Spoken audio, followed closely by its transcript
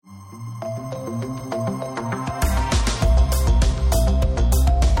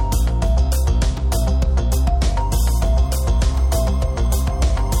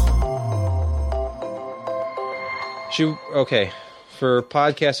Okay. For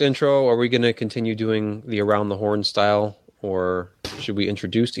podcast intro, are we going to continue doing the around the horn style, or should we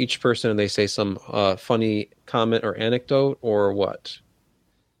introduce each person and they say some funny comment or anecdote, or what?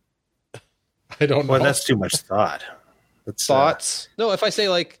 I don't know. Well, that's too much thought. Thoughts? No, if I say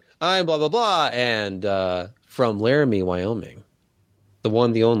like, I'm blah, blah, blah, and from Laramie, Wyoming, the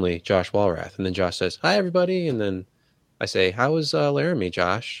one, the only, Josh Walrath. And then Josh says, hi, everybody. And then I say, how is Laramie,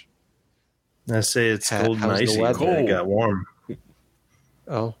 Josh? I say it's cold and icy. It got warm.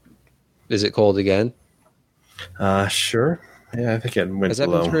 Oh. Is it cold again? Sure. Yeah, I think it went Has that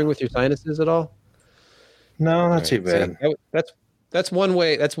been screwing with your sinuses at all? No, not too bad. That's one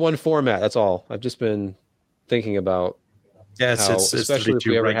way. That's one format. That's all. I've just been thinking about especially if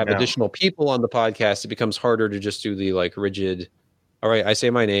we ever have additional people on the podcast, it becomes harder to just do the like rigid, all right, I say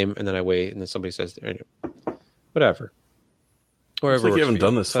my name and then I wait and then somebody says, whatever. It's like you haven't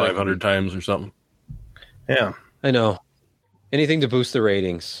done this 500 times or something. Yeah. I know. Anything to boost the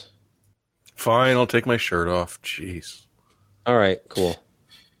ratings. Fine, I'll take my shirt off. Jeez. All right, cool.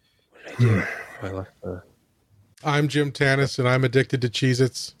 What did I do? I'm Jim Tanis, and I'm addicted to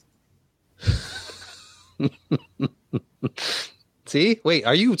Cheez-Its. See? Wait,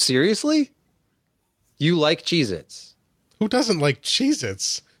 are you seriously? You like Cheez-Its? Who doesn't like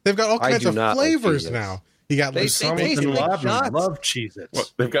Cheez-Its? They've got all kinds of flavors now. You got love Cheez-Its.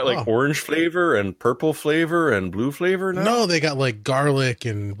 What, they've got like orange flavor and purple flavor and blue flavor now? No, they got like garlic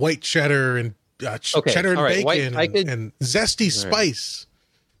and white cheddar and cheddar and bacon and zesty spice.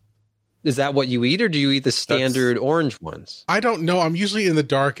 Is that what you eat, or do you eat the standard orange ones? I don't know. I'm usually in the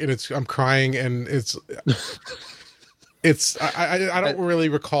dark, and I'm crying, and I don't really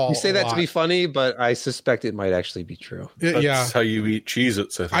recall. You say that to be funny, but I suspect it might actually be true. That's how you eat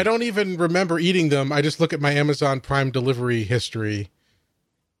Cheez-Its, I think. I don't even remember eating them. I just look at my Amazon Prime delivery history.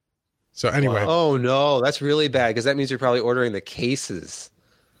 So anyway. Oh, no. That's really bad, because that means you're probably ordering the cases.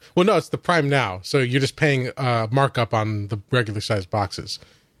 Well, no, it's the Prime Now. So you're just paying markup on the regular size boxes.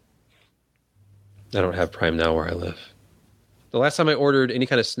 I don't have Prime Now where I live. The last time I ordered any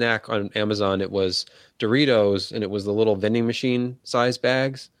kind of snack on Amazon, it was Doritos, and it was the little vending machine size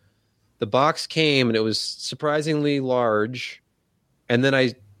bags. The box came, and it was surprisingly large. And then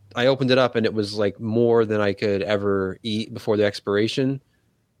I opened it up, and it was like more than I could ever eat before the expiration.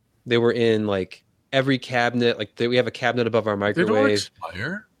 They were in like every cabinet. Like we have a cabinet above our microwave. They don't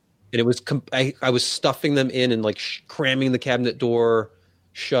expire. And it was I was stuffing them in and like cramming the cabinet door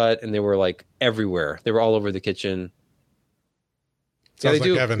shut, and they were like everywhere. They were all over the kitchen. Sounds yeah,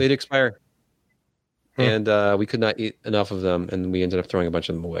 they like do. They'd expire. And we could not eat enough of them, and we ended up throwing a bunch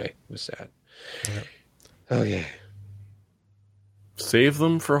of them away. It was sad. Yeah. Oh, yeah. Save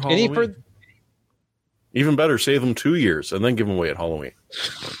them for Halloween. Even better, save them 2 years and then give them away at Halloween.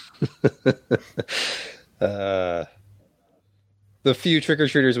 The few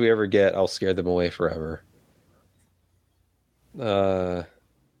trick-or-treaters we ever get, I'll scare them away forever.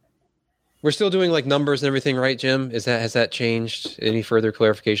 We're still doing like numbers and everything, right, Jim? Has that changed? Any further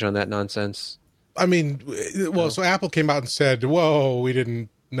clarification on that nonsense? I mean, so Apple came out and said, "Whoa, we didn't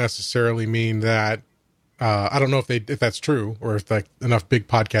necessarily mean that." I don't know if that's true or if like enough big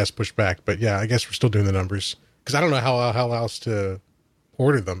podcasts push back, but yeah, I guess we're still doing the numbers because I don't know how else to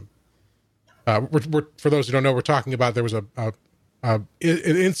order them. We're for those who don't know, we're talking about there was an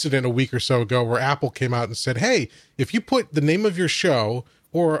incident a week or so ago where Apple came out and said, "Hey, if you put the name of your show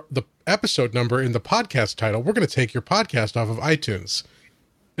or the episode number in the podcast title, we're going to take your podcast off of iTunes."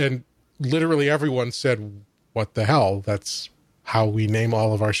 And literally everyone said, "What the hell? That's how we name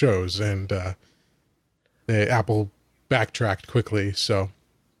all of our shows." And Apple backtracked quickly. So,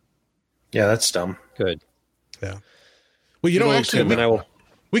 yeah, that's dumb. Good. Yeah. Well, actually,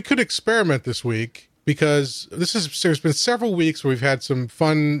 we could experiment this week because there's been several weeks where we've had some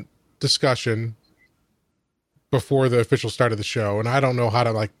fun discussion before the official start of the show, and I don't know how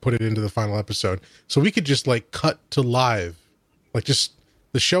to like put it into the final episode. So we could just like cut to live, like just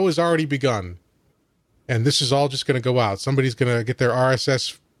the show has already begun, and this is all just going to go out. Somebody's going to get their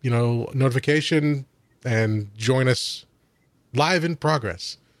RSS, notification and join us live in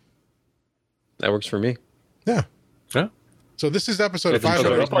progress. That works for me. Yeah. Yeah. So this is episode if 500.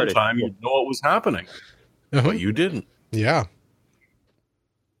 you showed up on time, you'd know what was happening. But you didn't. Yeah.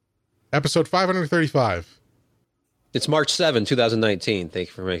 Episode 535. It's March 7, 2019. Thank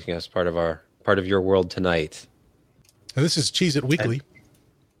you for making us part of your world tonight. And this is Cheez-It Weekly.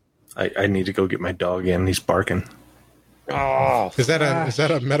 I need to go get my dog in. He's barking. Oh, is that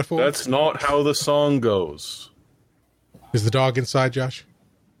a metaphor? That's not how the song goes. Is the dog inside, Josh?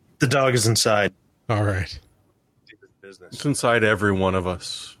 The dog is inside. All right. It's inside every one of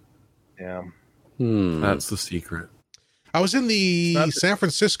us. Yeah. That's the secret. I was in the San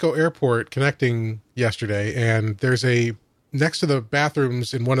Francisco airport connecting yesterday, and there's next to the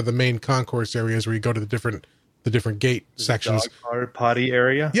bathrooms in one of the main concourse areas where you go to the different gate sections. Dog potty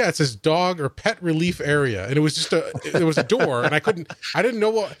area. Yeah, it says dog or pet relief area, and it was just there was a door, and I didn't know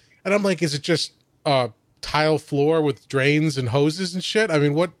what, and I'm like, is it just tile floor with drains and hoses and shit? I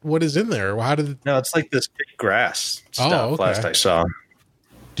mean, what is in there? No, it's like this big grass stuff. Okay. Last I saw.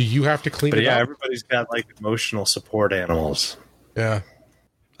 Do you have to clean it up? Everybody's got like emotional support animals. Yeah.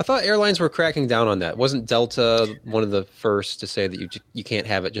 I thought airlines were cracking down on that. Wasn't Delta one of the first to say that you can't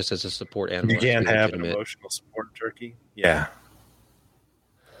have it just as a support animal? You can't have an emotional support turkey? Yeah.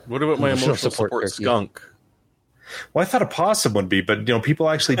 What about my emotional support skunk? Well, I thought a possum would be, but people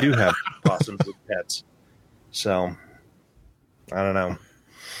actually do have possums with pets. So, I don't know.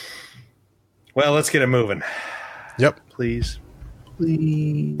 Well, let's get it moving. Yep. Please.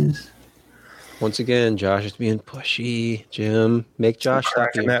 Once again, Josh is being pushy. Jim, make Josh stop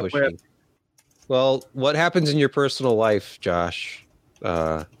being pushy. Whip. Well, what happens in your personal life, Josh?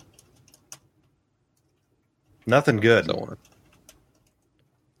 Nothing good. So on.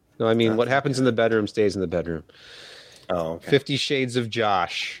 No, I mean, what happens in the bedroom stays in the bedroom. Oh, okay. 50 Shades of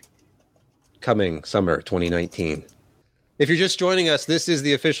Josh. Coming summer 2019. If you're just joining us, this is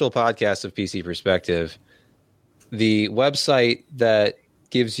the official podcast of PC Perspective, the website that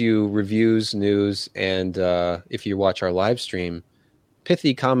gives you reviews, news, and if you watch our live stream,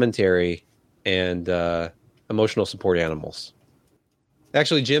 pithy commentary and emotional support animals.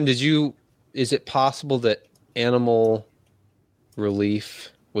 Actually, Jim, is it possible that animal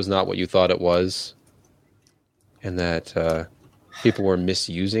relief was not what you thought it was, and that people were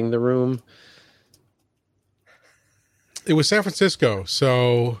misusing the room? It was San Francisco,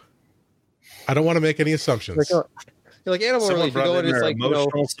 so I don't want to make any assumptions. You're like animal relief. You go in, it's like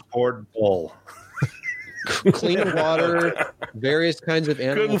emotional support bowl. Clean water, various kinds of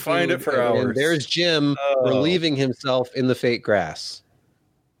animal. Couldn't find it for hours. And there's Jim relieving himself in the fake grass,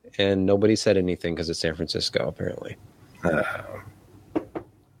 and nobody said anything because it's San Francisco, apparently.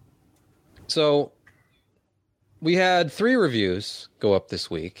 So we had 3 reviews go up this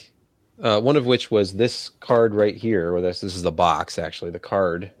week. One of which was this card right here, or this is the box, actually. The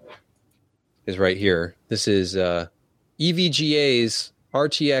card is right here. This is EVGA's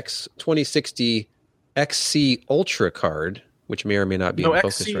RTX 2060 XC Ultra card, which may or may not be in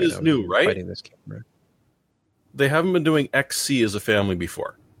focus XC right is now. new, right? Fighting this camera. They haven't been doing XC as a family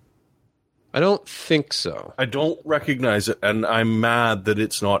before. I don't think so. I don't recognize it, and I'm mad that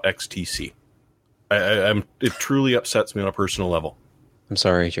it's not XTC. It truly upsets me on a personal level. I'm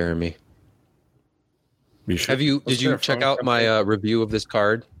sorry, Jeremy. Did you check out my review of this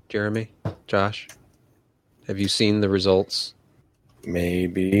card, Jeremy? Josh? Have you seen the results?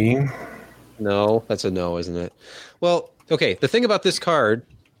 Maybe. No, that's a no, isn't it? Well, okay. The thing about this card,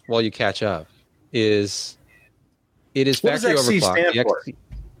 while you catch up, is it is factory overclocked. Stand for?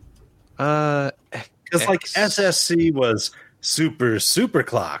 Because like SSC was super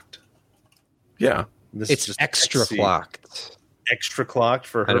clocked. Yeah, it's just extra clocked. Extra clocked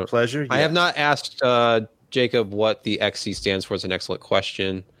for her pleasure. I have not asked Jacob what the XC stands for. It's an excellent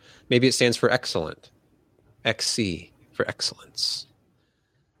question. Maybe it stands for excellent. XC for excellence.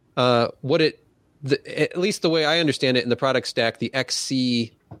 At least the way I understand it in the product stack, the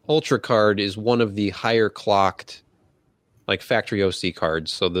XC Ultra card is one of the higher clocked, like factory OC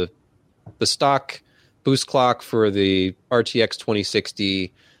cards. So the stock boost clock for the RTX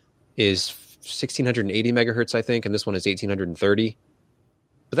 2060 is 1680 megahertz, I think, and this one is 1830.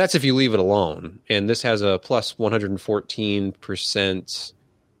 But that's if you leave it alone. And this has a plus 114%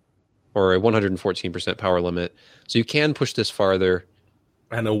 or a 114% power limit. So you can push this farther.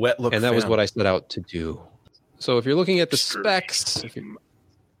 And a wet look. And that was what I set out to do. So if you're looking at the specs,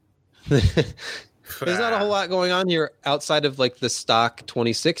 there's not a whole lot going on here outside of like the stock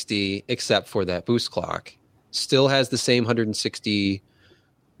 2060, except for that boost clock. Still has the same 160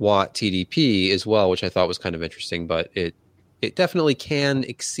 watt TDP as well, which I thought was kind of interesting, but it definitely can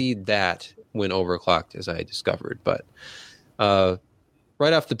exceed that when overclocked, as I discovered. But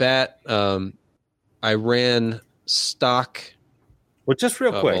right off the bat, I ran stock. Well, just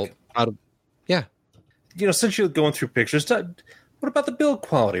real quick. Since you're going through pictures, what about the build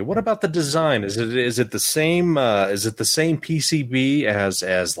quality? What about the design? Is it the same? Is it the same PCB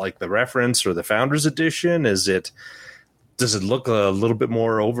as like the reference or the Founders Edition? Does it look a little bit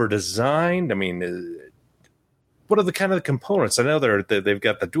more over designed? I mean, what are the kind of the components? I know they've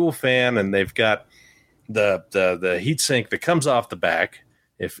got the dual fan and they've got the heat sink that comes off the back.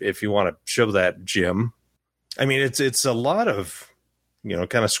 If you want to show that, Jim. I mean, it's a lot of,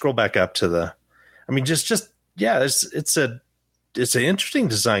 kind of scroll back up to the. I mean, just yeah, it's an interesting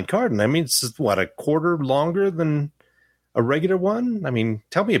design card, and I mean, it's what, a quarter longer than a regular one. I mean,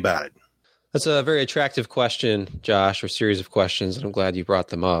 tell me about it. That's a very attractive question, Josh, or series of questions, and I'm glad you brought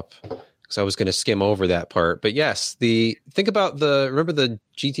them up because I was going to skim over that part. But yes, remember the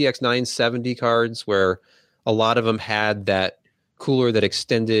GTX 970 cards where a lot of them had that cooler that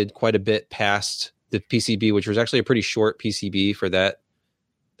extended quite a bit past the PCB, which was actually a pretty short PCB for that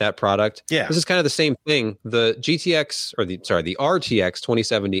product. Yeah. This is kind of the same thing. The the RTX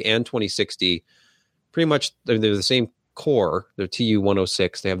 2070 and 2060, pretty much they're the same core. They're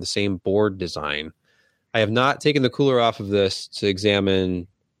TU-106. They have the same board design. I have not taken the cooler off of this to examine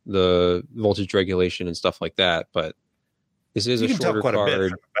the voltage regulation and stuff like that, but this is a shorter card. A bit from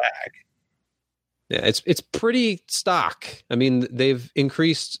the back. Yeah, it's pretty stock. I mean, they've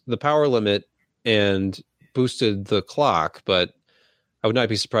increased the power limit and boosted the clock, but I would not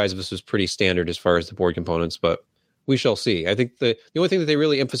be surprised if this was pretty standard as far as the board components, but we shall see. I think the only thing that they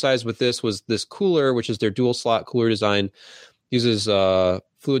really emphasized with this was this cooler, which is their dual slot cooler design, uses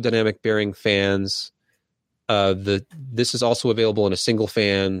fluid dynamic bearing fans. This is also available in a single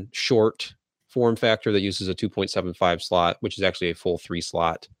fan short form factor that uses a 2.75 slot, which is actually a full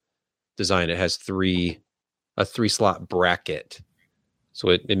 3-slot design. It has a 3-slot bracket. So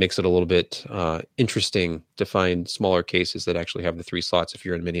it makes it a little bit interesting to find smaller cases that actually have the 3 slots if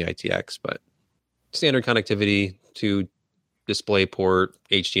you're in mini ITX, but standard connectivity to display port,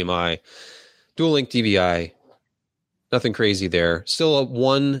 HDMI, dual link DVI, nothing crazy there. Still a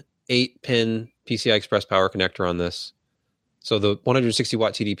 1 8-pin PCI Express power connector on this. So the 160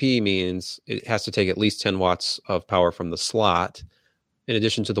 watt TDP means it has to take at least 10 watts of power from the slot, in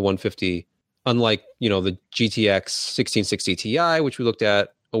addition to the 150. Unlike, the GTX 1660 Ti, which we looked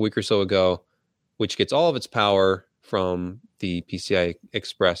at a week or so ago, which gets all of its power from the PCI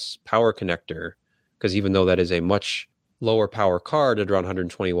Express power connector, because even though that is a much lower power card at around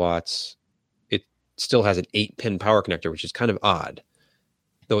 120 watts, it still has an 8-pin power connector, which is kind of odd,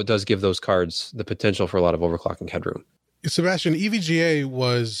 though it does give those cards the potential for a lot of overclocking headroom. Sebastian, EVGA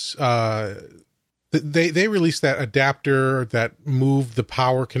was they released that adapter that moved the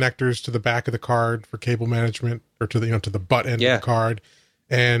power connectors to the back of the card for cable management, or to the to the butt end of the card.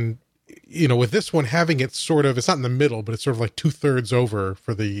 And with this one having it sort of, it's not in the middle, but it's sort of like 2/3 over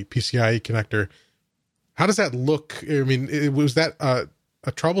for the PCIe connector. How does that look? I mean, was that a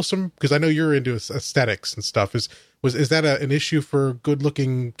troublesome? Because I know you're into aesthetics and stuff. Is that an issue for good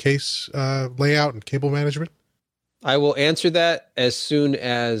looking case layout and cable management? I will answer that as soon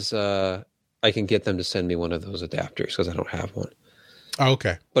as I can get them to send me one of those adapters, because I don't have one. Oh,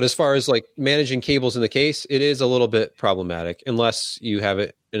 okay. But as far as like managing cables in the case, it is a little bit problematic unless you have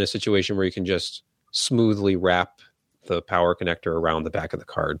it in a situation where you can just smoothly wrap the power connector around the back of the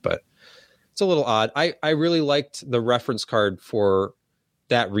card. But it's a little odd. I really liked the reference card for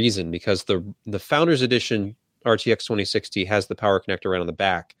that reason, because the Founders Edition RTX 2060 has the power connector right on the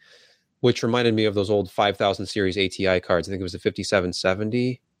back, which reminded me of those old 5000 series ATI cards. I think it was the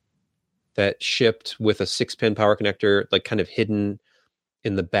 5770 that shipped with a 6-pin power connector, like kind of hidden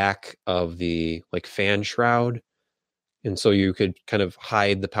in the back of the like fan shroud. And so you could kind of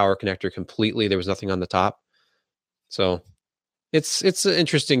hide the power connector completely. There was nothing on the top. So it's an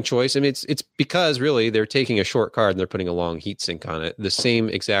interesting choice. I mean, it's because really they're taking a short card and they're putting a long heat sink on it. The same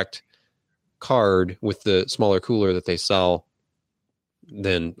exact card with the smaller cooler that they sell,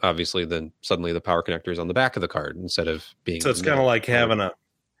 then suddenly the power connector is on the back of the card instead of being. So it's kind of like having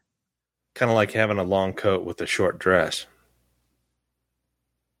a long coat with a short dress.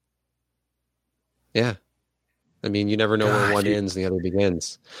 Yeah. I mean, you never know where one ends and the other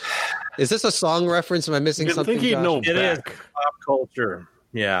begins. Is this a song reference? Am I missing something? It is pop culture.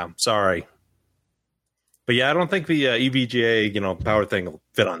 Yeah, sorry. But yeah, I don't think the EVGA, power thing will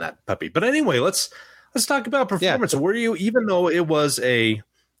fit on that puppy. But anyway, let's talk about performance. Were you, even though it was a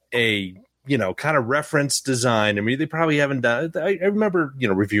kind of reference design, I mean, they probably haven't done. I remember,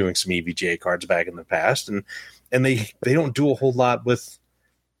 reviewing some EVGA cards back in the past, and they don't do a whole lot with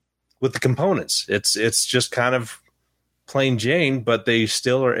the components. It's just kind of plain Jane, but they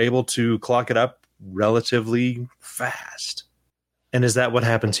still are able to clock it up relatively fast. And is that what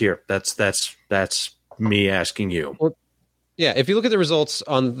happens here? That's me asking you. Well, yeah, if you look at the results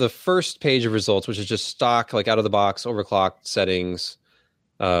on the first page of results, which is just stock, like out of the box, overclocked settings,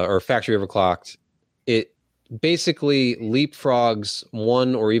 or factory overclocked, it basically leapfrogs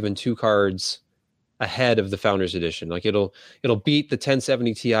 1 or even 2 cards ahead of the Founders Edition. Like it'll beat the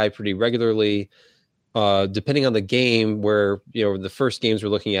 1070 Ti pretty regularly, depending on the game. Where the first games we're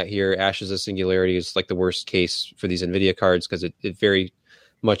looking at here, Ashes of Singularity is like the worst case for these NVIDIA cards because it very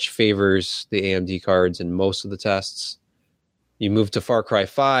much favors the AMD cards in most of the tests. You move to Far Cry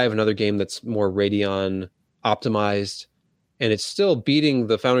 5, another game that's more Radeon optimized, and it's still beating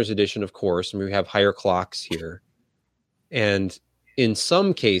the Founders Edition, of course, and we have higher clocks here. And in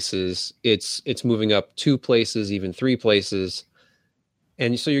some cases, it's moving up 2 places, even 3 places.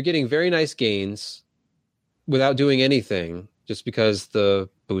 And so you're getting very nice gains without doing anything, just because the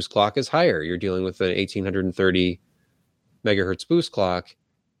boost clock is higher. You're dealing with an 1830 megahertz boost clock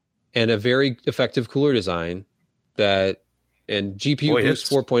and a very effective cooler design and GPU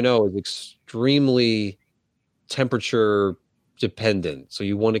Boost 4.0 is extremely temperature dependent. So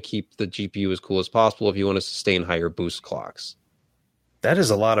you want to keep the GPU as cool as possible if you want to sustain higher boost clocks. That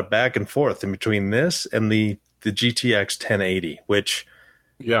is a lot of back and forth in between this and the GTX 1080, which,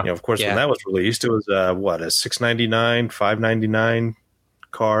 of course, when that was released, it was a $699, $599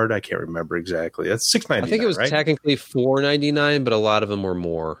 card. I can't remember exactly. That's $699. I think it was technically $499, but a lot of them were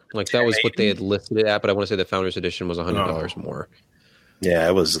more. Like that was what they had listed it at, but I want to say the Founders Edition was $100 more. Yeah,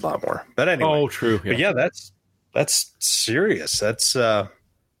 it was a lot more. But anyway, true. Yeah. But that's serious. That's that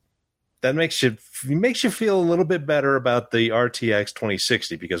makes you feel a little bit better about the RTX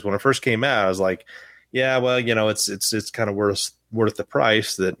 2060, because when it first came out, I was like, yeah, well, it's kind of worth the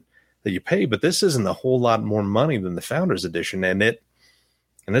price that you pay, but this isn't a whole lot more money than the Founders Edition, and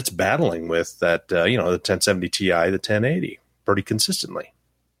it's battling with that the 1070 Ti, the 1080 pretty consistently.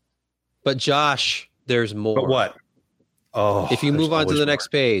 But Josh, there's more. But what? Oh, if you move on to the next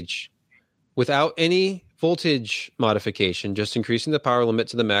page, without any voltage modification, just increasing the power limit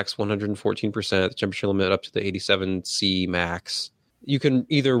to the max 114%, the temperature limit up to the 87C max, you can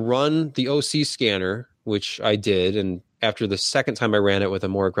either run the OC scanner, which I did, and after the second time I ran it with a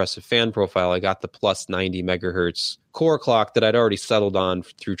more aggressive fan profile, I got the plus 90 megahertz core clock that I'd already settled on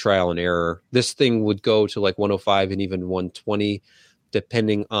through trial and error. This thing would go to like 105 and even 120,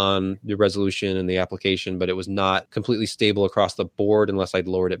 depending on the resolution and the application, but it was not completely stable across the board unless I'd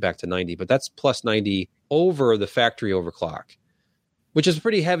lowered it back to 90. But that's plus 90 over the factory overclock, which is a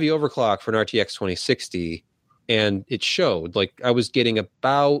pretty heavy overclock for an RTX 2060. And it showed, like, I was getting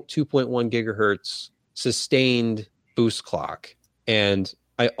about 2.1 gigahertz sustained boost clock. And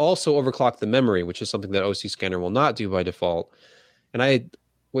I also overclocked the memory, which is something that OC Scanner will not do by default. And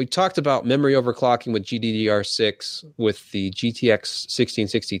we talked about memory overclocking with GDDR6 with the GTX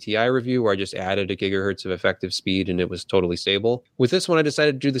 1660 Ti review, where I just added a gigahertz of effective speed and it was totally stable. With this one, I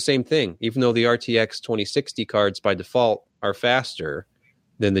decided to do the same thing. Even though the RTX 2060 cards by default are faster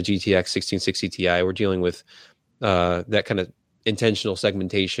than the GTX 1660 Ti, we're dealing with that kind of intentional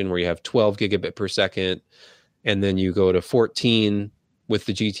segmentation where you have 12 gigabit per second, and then you go to 14 with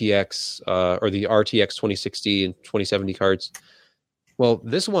the GTX or the RTX 2060 and 2070 cards. Well,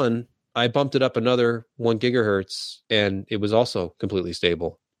 this one, I bumped it up another 1 gigahertz, and it was also completely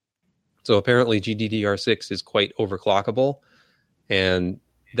stable. So apparently GDDR6 is quite overclockable, and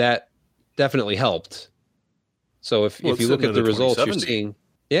that definitely helped. So if you look at the results, you're seeing,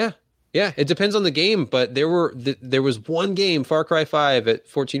 yeah, it depends on the game, but there was one game, Far Cry 5 at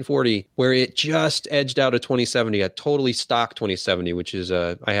 1440, where it just edged out a 2070, a totally stock 2070, which is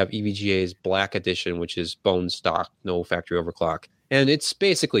I have EVGA's Black Edition, which is bone stock, no factory overclock. And it's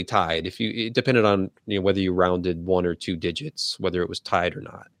basically tied. It depended on whether you rounded 1 or 2 digits, whether it was tied or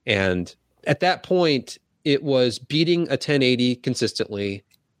not. And at that point, it was beating a 1080 consistently,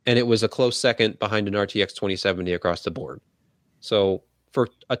 and it was a close second behind an RTX 2070 across the board. So for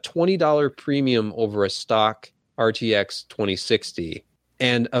a $20 premium over a stock RTX 2060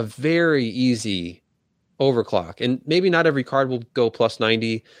 and a very easy overclock, and maybe not every card will go plus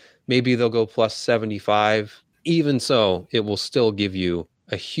 90, maybe they'll go plus 75. Even so, it will still give you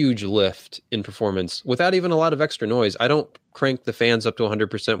a huge lift in performance without even a lot of extra noise. I don't crank the fans up to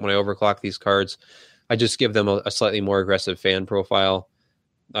 100% when I overclock these cards. I just give them a slightly more aggressive fan profile.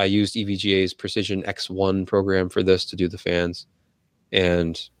 I used EVGA's Precision X1 program for this to do the fans,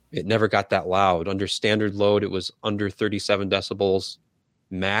 and it never got that loud. Under standard load, it was under 37 decibels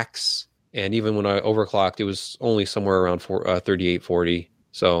max, and even when I overclocked, it was only somewhere around 38, 40.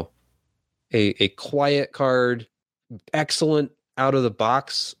 So a quiet card, excellent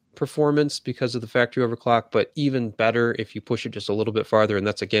out-of-the-box performance because of the factory overclock, but even better if you push it just a little bit farther, and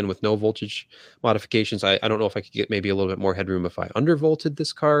that's, again, with no voltage modifications. I don't know if I could get maybe a little bit more headroom if I undervolted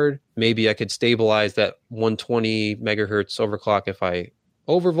this card. Maybe I could stabilize that 120 megahertz overclock if I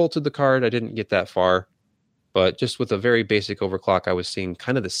overvolted the card. I didn't get that far, but just with a very basic overclock, I was seeing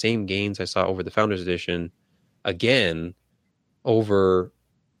kind of the same gains I saw over the Founders Edition, again, over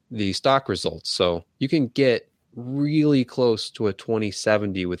the stock results. So you can get really close to a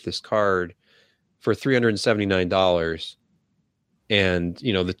 2070 with this card for $379. And,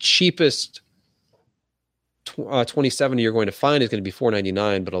 the cheapest 2070 you're going to find is going to be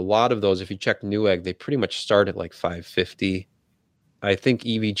 $499, but a lot of those, if you check Newegg, they pretty much start at like $550. I think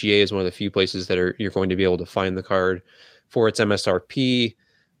EVGA is one of the few places that you're going to be able to find the card for its MSRP.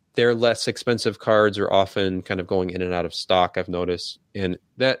 Their less expensive cards are often kind of going in and out of stock, I've noticed. And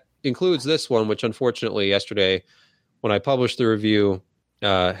that includes this one, which unfortunately yesterday, when I published the review,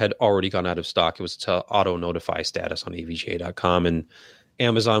 had already gone out of stock. It was to auto notify status on EVGA.com, and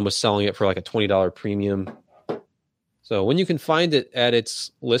Amazon was selling it for like a $20 premium. So when you can find it at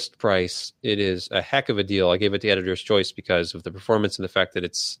its list price, it is a heck of a deal. I gave it the editor's choice because of the performance and the fact that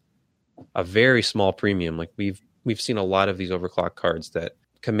it's a very small premium. Like we've seen a lot of these overclock cards that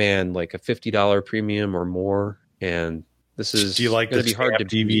command like a $50 premium or more, and this is going to be hard to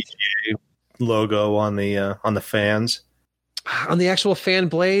beat. EVGA logo on the fans? On the actual fan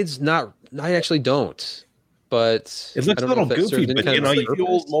blades, I actually don't. But it looks a little goofy. But the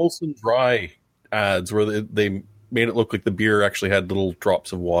old Molson Dry ads where they made it look like the beer actually had little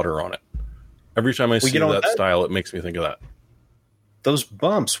drops of water on it. Every time I see that style, it makes me think of that. Those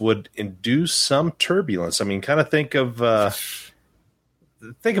bumps would induce some turbulence. I mean, kind of think of a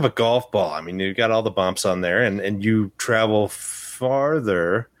golf ball. I mean, you've got all the bumps on there, and you travel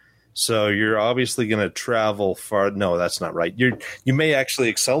farther, so you're obviously going to travel far. No, that's not right. You may actually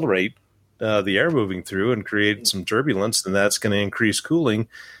accelerate the air moving through and create some turbulence, and that's going to increase cooling.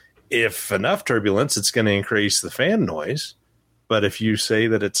 If enough turbulence, it's going to increase the fan noise. But if you say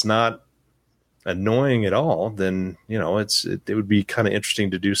that it's not annoying at all, then it would be kind of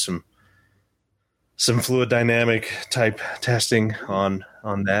interesting to do some fluid dynamic type testing on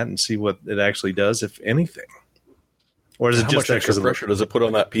that and see what it actually does, if anything. Or is it just how much extra pressure does it put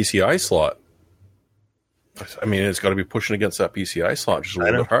on that PCI slot? I mean, it's got to be pushing against that PCI slot just a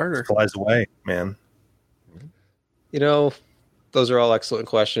little bit harder. It flies away, man. Those are all excellent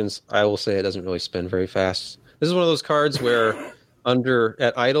questions. I will say it doesn't really spin very fast. This is one of those cards where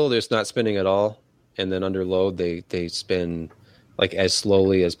at idle, there's not spinning at all. And then under load, they spin like as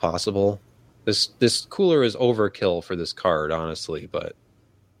slowly as possible. This cooler is overkill for this card, honestly. But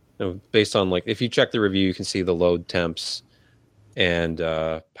based on if you check the review, you can see the load temps and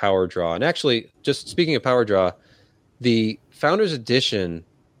power draw. And actually, just speaking of power draw, the Founders Edition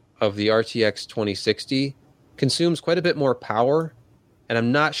of the RTX 2060 consumes quite a bit more power, and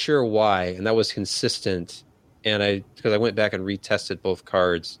I'm not sure why. And that was consistent. And because I went back and retested both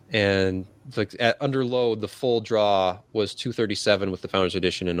cards, and under load, the full draw was 237 with the Founders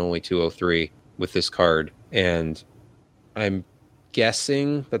Edition and only 203 with this card. And I'm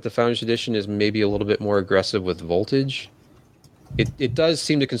guessing that the Founders Edition is maybe a little bit more aggressive with voltage. It does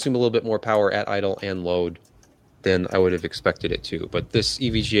seem to consume a little bit more power at idle and load than I would have expected it to. But this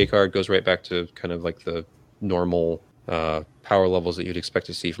EVGA card goes right back to kind of like the normal power levels that you'd expect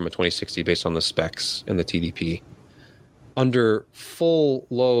to see from a 2060 based on the specs and the TDP. Under full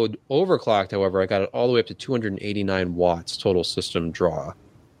load overclocked, however, I got it all the way up to 289 watts total system draw,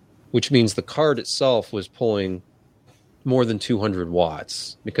 which means the card itself was pulling more than 200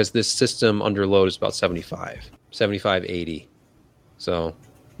 watts because this system under load is about 75, 80. So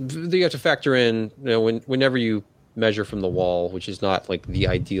you have to factor in, whenever you measure from the wall, which is not like the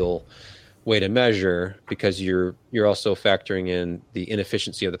ideal way to measure because you're also factoring in the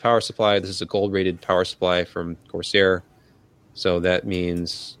inefficiency of the power supply. This is a gold rated power supply from Corsair. So that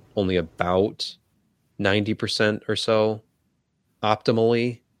means only about 90% or so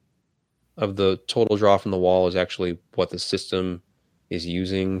optimally of the total draw from the wall is actually what the system is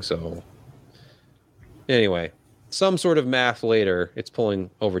using. So anyway, some sort of math later, it's pulling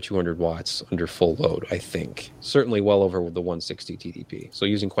over 200 watts under full load, I think. Certainly well over the 160 TDP. So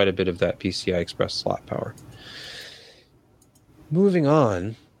using quite a bit of that PCI Express slot power. Moving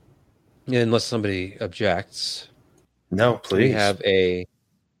on, unless somebody objects. No, please. We have a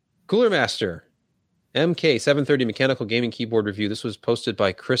Cooler Master MK730 mechanical gaming keyboard review. This was posted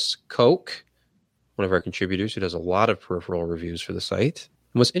by Chris Koch, one of our contributors who does a lot of peripheral reviews for the site.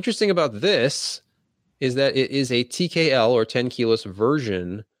 And what's interesting about this is that it is a TKL or 10 keyless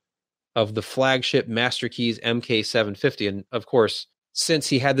version of the flagship Master Keys MK750. And of course, since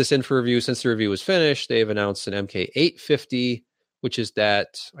he had this in for review, since the review was finished, they've announced an MK850, which is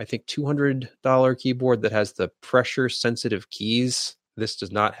that, I think, $200 keyboard that has the pressure sensitive keys. This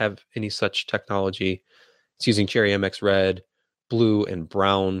does not have any such technology. It's using Cherry MX Red, blue, and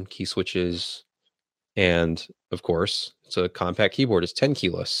brown key switches. And of course, it's a compact keyboard. It's 10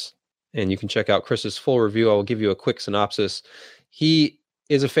 keyless. And you can check out Chris's full review. I will give you a quick synopsis. He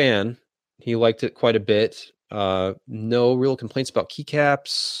is a fan. He liked it quite a bit. No real complaints about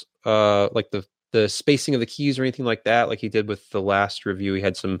keycaps. Like the the spacing of the keys or anything like that, like he did with the last review. He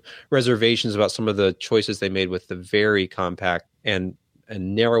had some reservations about some of the choices they made with the very compact and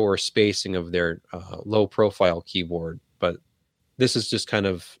narrower spacing of their low profile keyboard. But this is just kind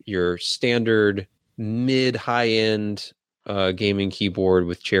of your standard mid high end gaming keyboard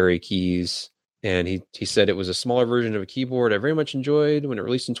with cherry keys. And he said it was a smaller version of a keyboard I very much enjoyed when it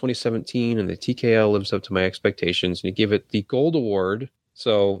released in 2017, and the TKL lives up to my expectations. And he gave it the Gold Award.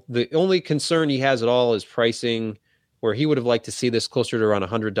 So the only concern he has at all is pricing, where he would have liked to see this closer to around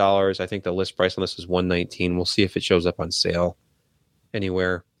 $100. I think the list price on this is $119. We'll see if it shows up on sale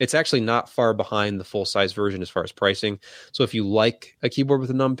anywhere. It's actually not far behind the full-size version as far as pricing. So if you like a keyboard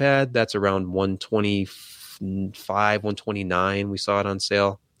with a numpad, that's around $125, $129. We saw it on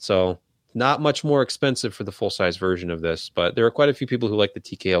sale. So not much more expensive for the full-size version of this, but there are quite a few people who like the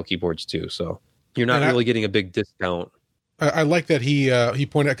TKL keyboards too. So you're not really getting a big discount. I like that he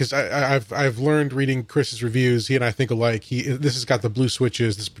pointed out, because I've learned reading Chris's reviews. He and I think alike. This has got the blue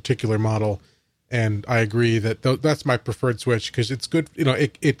switches, this particular model, and I agree that that's my preferred switch because it's good.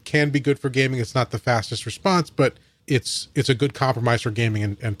 It can be good for gaming. It's not the fastest response, but it's a good compromise for gaming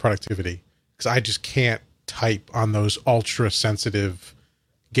and productivity. Because I just can't type on those ultra sensitive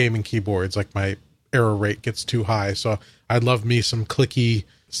gaming keyboards. Like my error rate gets too high. So I'd love me some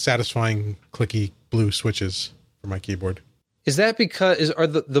satisfying clicky blue switches for my keyboard. Is that because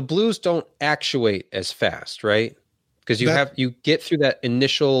the blues don't actuate as fast, right? Because you get through that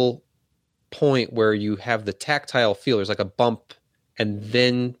initial point where you have the tactile feel. There's like a bump, and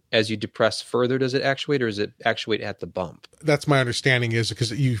then as you depress further, does it actuate, or does it actuate at the bump? That's my understanding, is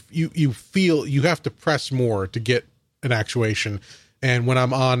because you feel you have to press more to get an actuation. And when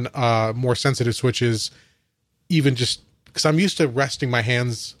I'm on more sensitive switches, even just because I'm used to resting my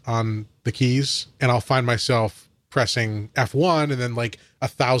hands on the keys, and I'll find myself pressing F1 and then like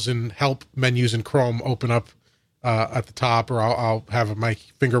 1,000 help menus in Chrome open up at the top, or I'll have my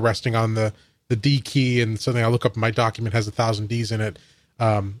finger resting on the D key, and suddenly I look up and my document has 1,000 Ds in it.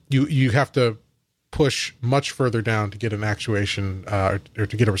 You have to push much further down to get an actuation or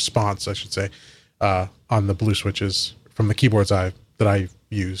to get a response, I should say, on the blue switches from the keyboards that I've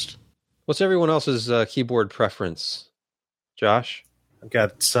used. What's everyone else's keyboard preference, Josh? I've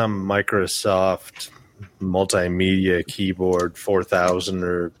got some Microsoft multimedia keyboard 4000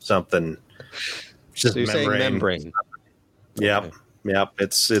 or something. Just so you're saying membrane. Yep. Okay. Yep.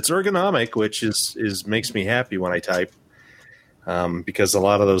 It's ergonomic, which is makes me happy when I type. Because a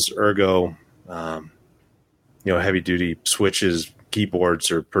lot of those ergo heavy duty switches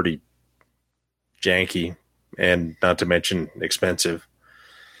keyboards are pretty janky, and not to mention expensive.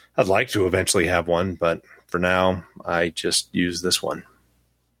 I'd like to eventually have one, but for now I just use this one.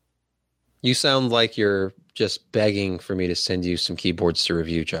 You sound like you're just begging for me to send you some keyboards to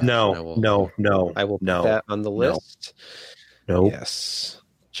review, Josh. No. I will put that on the list. No. Yes.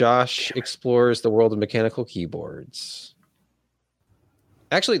 Josh explores the world of mechanical keyboards.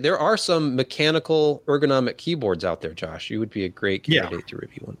 Actually, there are some mechanical ergonomic keyboards out there, Josh. You would be a great candidate to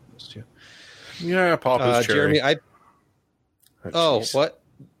review one of those too. Yeah, Papa's cherry. Jeremy, what?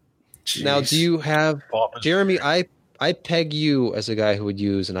 Jeez. Now, do you have Papa's Jeremy? I peg you as a guy who would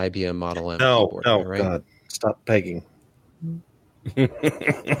use an IBM Model M keyboard. No, right? God, stop pegging.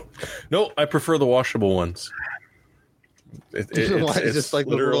 No, I prefer the washable ones. It's just like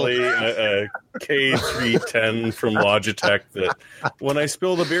literally a K310 from Logitech that when I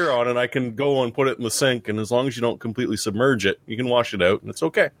spill the beer on it, I can go and put it in the sink, and as long as you don't completely submerge it, you can wash it out, and it's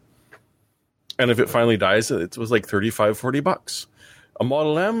okay. And if it finally dies, it was like $35-$40. A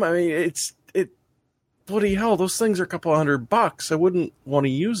Model M, I mean, bloody hell, those things are a couple $100. I wouldn't want to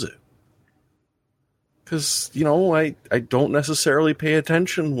use it. Because, I don't necessarily pay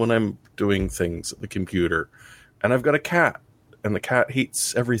attention when I'm doing things at the computer. And I've got a cat, and the cat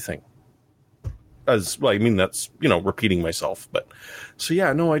hates everything. That's repeating myself. But so,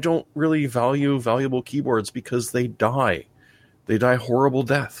 yeah, no, I don't really value valuable keyboards because they die. They die horrible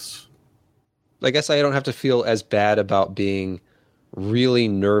deaths. I guess I don't have to feel as bad about being really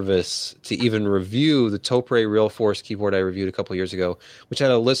nervous to even review the Topre Real Force keyboard I reviewed a couple years ago, which had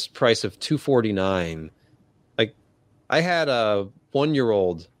a list price of $249. Like, I had a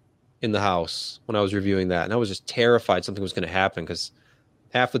 1-year-old in the house when I was reviewing that, and I was just terrified something was going to happen, because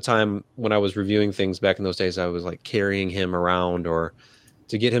half the time when I was reviewing things back in those days, I was like carrying him around, or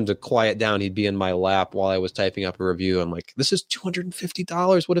to get him to quiet down, he'd be in my lap while I was typing up a review. I'm like, this is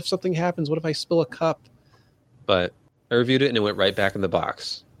 $250. What if something happens? What if I spill a cup? But I reviewed it, and it went right back in the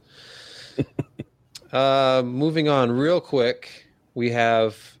box. Moving on real quick, we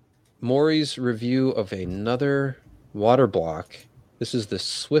have Maury's review of another water block. This is the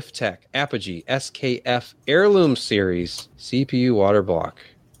Swiftech Apogee SKF Heirloom Series CPU water block.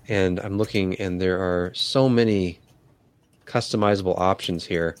 And I'm looking, and there are so many customizable options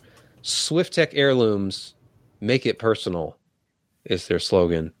here. Swiftech Heirlooms, make it personal, is their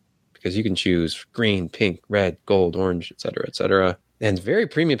slogan. Because you can choose green, pink, red, gold, orange, etc., etc. And very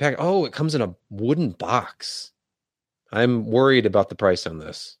premium pack. Oh, it comes in a wooden box. I'm worried about the price on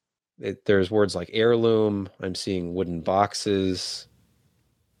this. There's words like heirloom. I'm seeing wooden boxes.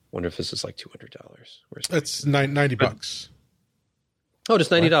 Wonder if this is like $200. It's $90. Oh, just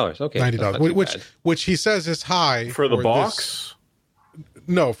 $90. Okay, $90, which he says is high for the box.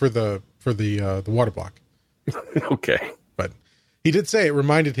 No, for the water block. Okay, but he did say it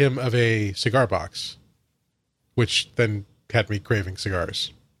reminded him of a cigar box, which then had me craving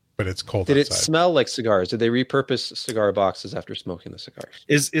cigars. But it's cold outside. Did it smell like cigars? Did they repurpose cigar boxes after smoking the cigars?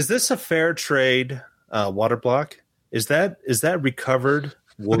 Is this a fair trade water block? Is that recovered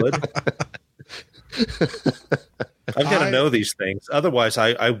wood? I've got to know these things. Otherwise,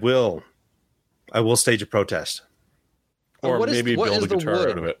 I will stage a protest. Or maybe build a guitar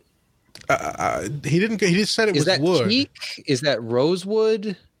out of it. He didn't. He just said it was wood. Is that teak? Is that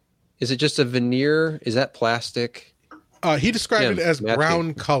rosewood? Is it just a veneer? Is that plastic? He described it as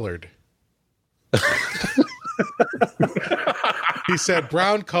brown colored. He said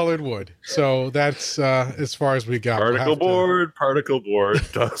brown colored wood. So that's as far as we got. Particle board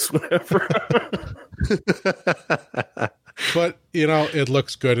does whatever. But it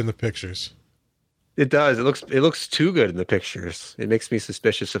looks good in the pictures. It does. It looks too good in the pictures. It makes me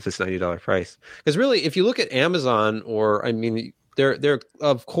suspicious of this $90 price. Because really, if you look at Amazon, there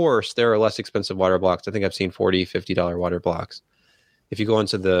of course there are less expensive water blocks. I think I've seen $40, $50 water blocks. If you go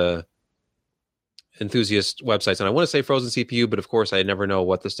into the enthusiast websites, and I want to say Frozen CPU, but of course I never know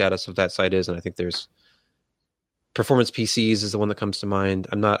what the status of that site is. And I think there's Performance PCs is the one that comes to mind.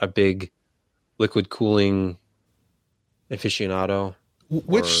 I'm not a big liquid cooling aficionado.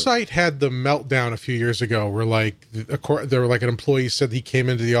 Which site had the meltdown a few years ago where there were an employee said he came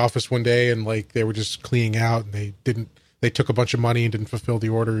into the office one day and they were just cleaning out and they took a bunch of money and didn't fulfill the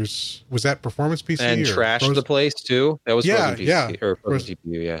orders. Was that Performance PC? And trashed the place too? That was Frozen PC or Frozen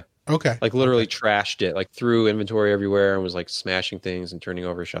CPU, yeah. Okay. Literally trashed it, threw inventory everywhere and was smashing things and turning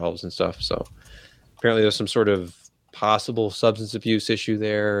over shelves and stuff. So apparently there's some sort of possible substance abuse issue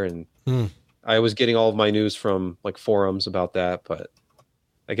there. And I was getting all of my news from forums about that, but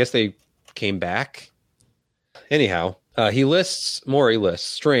I guess they came back. Anyhow, Maury lists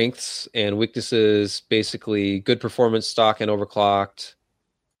strengths and weaknesses, basically good performance, stock, and overclocked.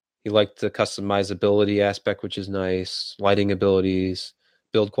 He liked the customizability aspect, which is nice. Lighting abilities,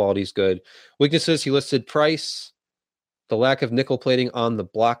 build quality is good. Weaknesses, he listed price, the lack of nickel plating on the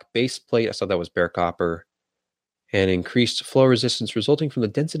block base plate. I saw that was bare copper. And increased flow resistance resulting from the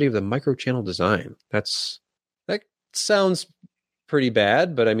density of the microchannel design. That sounds pretty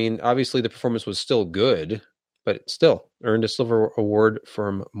bad, but obviously the performance was still good, but it still earned a silver award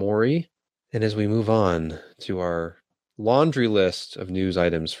from Maury. And as we move on to our laundry list of news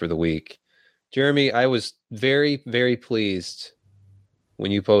items for the week, Jeremy, I was very, very pleased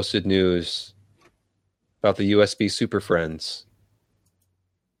when you posted news about the USB Super Friends.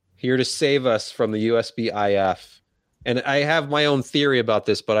 Here to save us from the USB IF. And I have my own theory about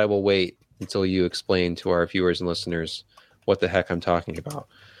this, but I will wait until you explain to our viewers and listeners what the heck I'm talking about.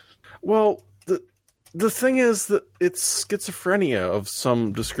 Well, the thing is that it's schizophrenia of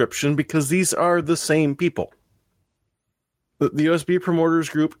some description because these are the same people. The USB Promoters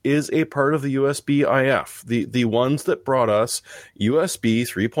Group is a part of the USB IF, the ones that brought us USB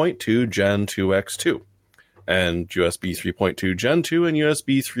 3.2 Gen 2X2 and USB 3.2 Gen 2 and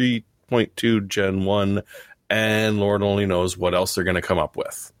USB 3.2 Gen 1, and Lord only knows what else they're going to come up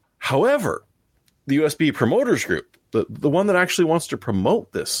with. However, the USB Promoters Group, the one that actually wants to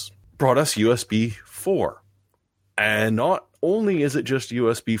promote this, brought us USB 4. And not only is it just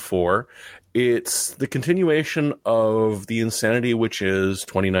USB 4, it's the continuation of the insanity, which is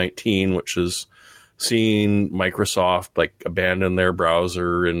 2019, which has seen Microsoft abandon their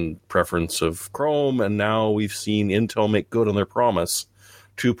browser in preference of Chrome. And now we've seen Intel make good on their promise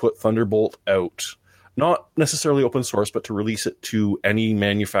to put Thunderbolt out. Not necessarily open source, but to release it to any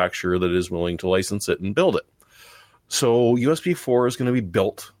manufacturer that is willing to license it and build it. So USB 4 is going to be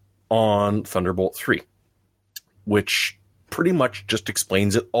built on Thunderbolt 3, which pretty much just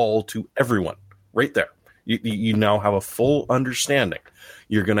explains it all to everyone right there. You now have a full understanding.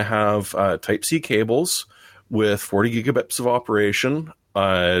 You're going to have Type-C cables with 40 gigabits of operation,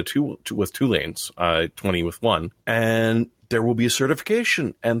 with 2 lanes, 20 with 1. And there will be a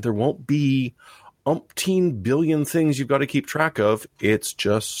certification, and there won't be umpteen billion things you've got to keep track of. It's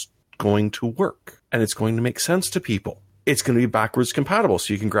just going to work, and it's going to make sense to people. It's going to be backwards compatible,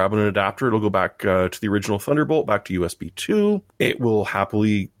 so you can grab an adapter. It'll go back to the original Thunderbolt, back to USB 2. It will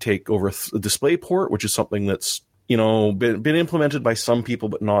happily take over a display port, which is something that's been implemented by some people,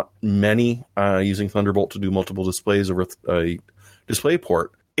 but not many, using Thunderbolt to do multiple displays over a display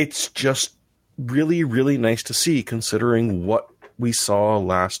port. It's just really, really nice to see, considering what we saw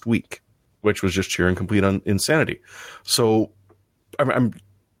last week, which was just sheer and complete insanity. So I'm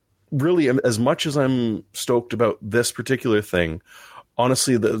really, as much as I'm stoked about this particular thing,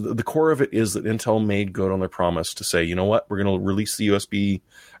 honestly, the core of it is that Intel made good on their promise to say, you know what, we're going to release the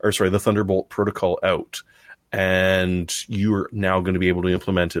the Thunderbolt protocol out, and you're now going to be able to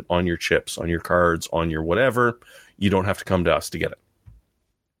implement it on your chips, on your cards, on your whatever. You don't have to come to us to get it.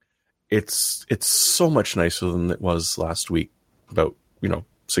 It's so much nicer than it was last week, about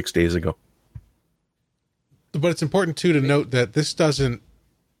 6 days ago. But it's important too to note that this doesn't,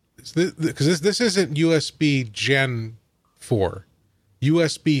 because this isn't USB Gen 4.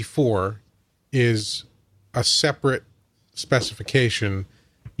 USB 4 is a separate specification.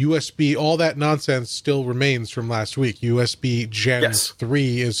 USB, all that nonsense still remains from last week. USB Gen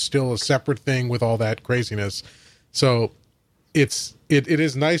 3 is still a separate thing with all that craziness. So it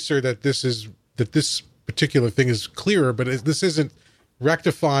is nicer that this particular thing is clearer, but this isn't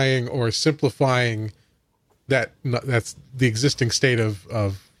rectifying or simplifying that's the existing state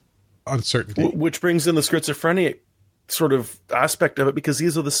of uncertainty. Which brings in the schizophrenic sort of aspect of it, because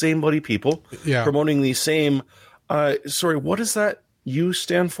these are the same bloody people promoting these same what does that U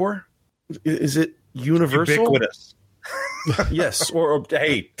stand for? Is it universal? Ubiquitous. Yes, or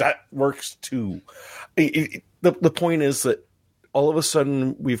hey, that works too. The point is that all of a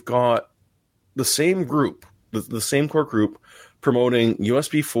sudden we've got the same group, the same core group, promoting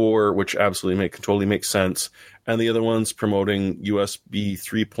USB 4, which absolutely totally makes sense, and the other one's promoting USB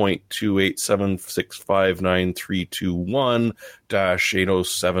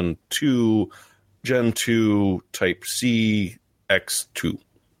 3.287659321-8072 Gen 2 Type C X2.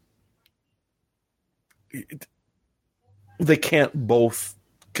 They can't both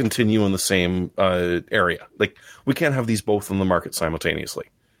continue in the same area. Like, we can't have these both on the market simultaneously.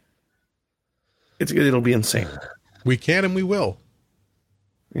 It'll be insane. We can and we will.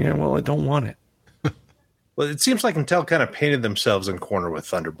 Yeah, well, I don't want it. Well, it seems like Intel kind of painted themselves in corner with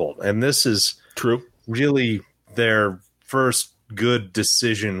Thunderbolt, and this is true. Really their first good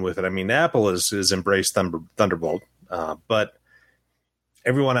decision with it. I mean, Apple has embraced Thunderbolt, but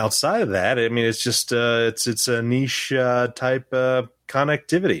everyone outside of that, I mean, it's just it's a niche type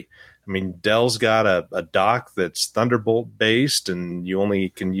connectivity. I mean, Dell's got a dock that's Thunderbolt based, and you only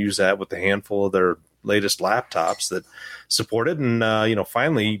can use that with a handful of their latest laptops that support it. And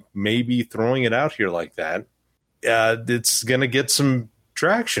finally, maybe throwing it out here like that, it's going to get some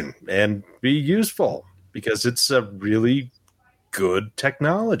traction and be useful, because it's a really good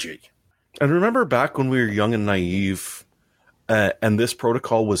technology. And remember back when we were young and naive, and this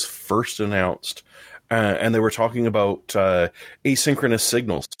protocol was first announced, and they were talking about asynchronous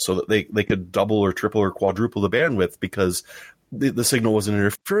signals so that they could double or triple or quadruple the bandwidth, because the signal wasn't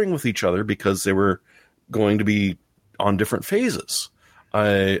interfering with each other, because they were going to be on different phases.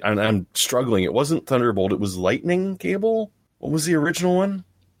 And I'm struggling. It wasn't Thunderbolt. It was Lightning cable. What was the original one?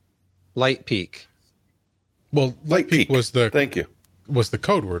 Light Peak. Well, Light Peak was the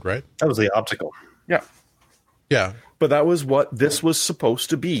code word, right? That was the optical. Yeah. Yeah. But that was what this was supposed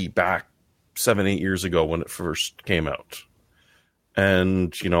to be back 7-8 years ago when it first came out.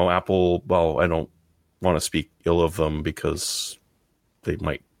 And, Apple, well, I don't want to speak ill of them because they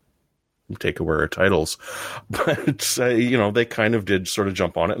might take away our titles. But, they kind of did sort of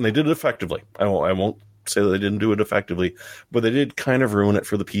jump on it, and they did it effectively. I won't say that they didn't do it effectively, but they did kind of ruin it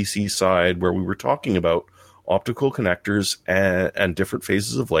for the PC side, where we were talking about optical connectors and different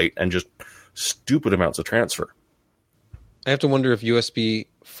phases of light and just stupid amounts of transfer. I have to wonder if USB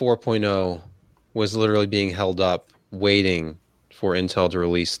 4.0 was literally being held up waiting for Intel to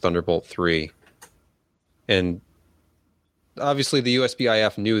release Thunderbolt 3. And obviously the USB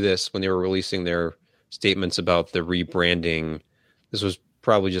IF knew this when they were releasing their statements about the rebranding. This was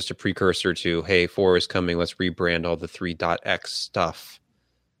probably just a precursor to, hey, 4 is coming, let's rebrand all the 3.x stuff.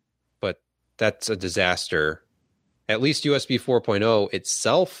 But that's a disaster. At least USB 4.0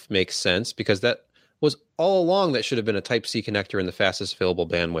 itself makes sense, because that was all along that should have been a Type-C connector in the fastest available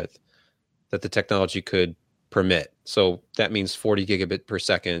bandwidth that the technology could permit. So that means 40 gigabit per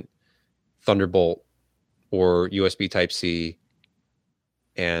second Thunderbolt or USB Type-C,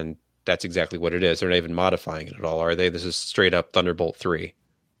 and that's exactly what it is. They're not even modifying it at all, are they? This is straight up Thunderbolt 3.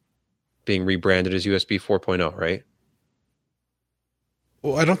 being rebranded as USB 4.0, right?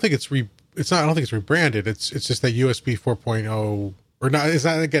 Well, I don't think it's I don't think it's rebranded. It's just that USB 4.0 or not. It's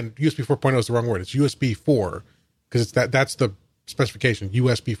not, again, USB 4.0 is the wrong word. It's USB 4 because that's the specification.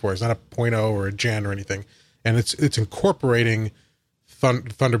 USB 4. It's not a 0.0 or a Gen or anything, and it's incorporating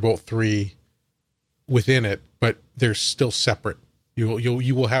Thunderbolt 3 within it, but they're still separate.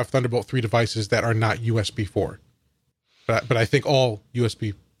 You will have Thunderbolt 3 devices that are not USB 4, but I think all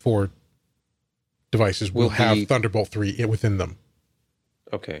USB 4 devices will have Thunderbolt 3 within them.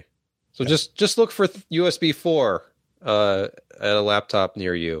 Okay, so just look for USB 4 at a laptop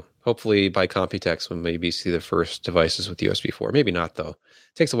near you. Hopefully by Computex we'll maybe see the first devices with USB 4. Maybe not though.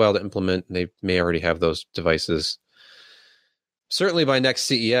 It takes a while to implement, and they may already have those devices. Certainly by next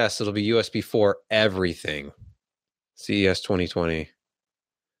CES it'll be USB 4 everything. CES 2020.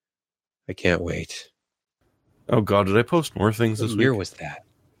 I can't wait. Oh God, did I post more things this week? What year was that?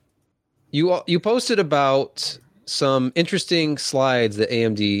 You posted about some interesting slides that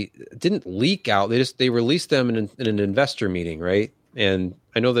AMD didn't leak out. They released them in an investor meeting, right? And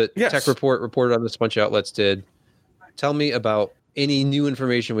I know that Tech Report reported on this, a bunch of outlets did. Tell me about any new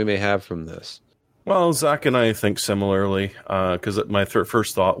information we may have from this. Well, Zach and I think similarly, because my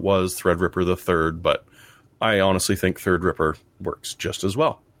first thought was Threadripper the third, but I honestly think Threadripper works just as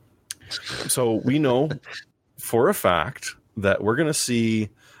well. So we know for a fact that we're going to see,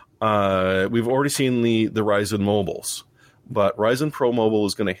 we've already seen the Ryzen mobiles, but Ryzen Pro Mobile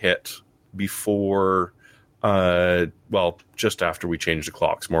is going to hit before, just after we change the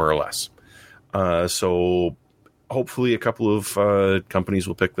clocks, more or less. So hopefully a couple of companies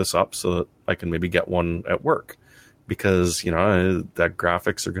will pick this up so that I can maybe get one at work, because, that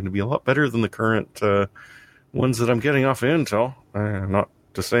graphics are going to be a lot better than the current ones that I'm getting off of Intel. Not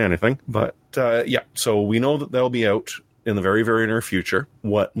to say anything, but so we know that they'll be out in the very, very near future.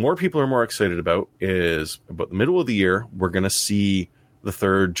 What more people are more excited about is about the middle of the year, we're going to see the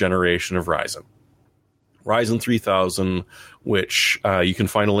third generation of Ryzen 3000, which you can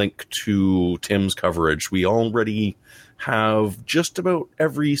find a link to Tim's coverage. We already have just about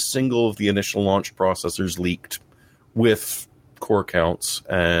every single of the initial launch processors leaked with core counts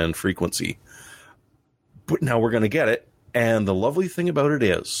and frequency. But now we're going to get it. And the lovely thing about it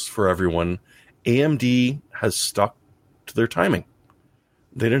is, for everyone, AMD has stuck to their timing.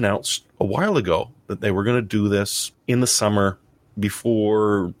 They'd announced a while ago that they were going to do this in the summer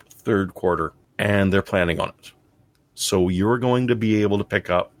before third quarter, and they're planning on it. So you're going to be able to pick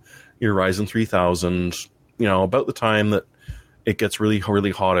up your Ryzen 3000, about the time that it gets really,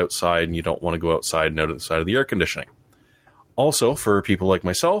 really hot outside and you don't want to go outside and out of the side of the air conditioning. Also, for people like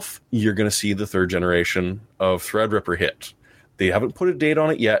myself, you're going to see the third generation of Threadripper hit. They haven't put a date on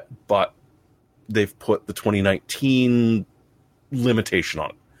it yet, but they've put the 2019 limitation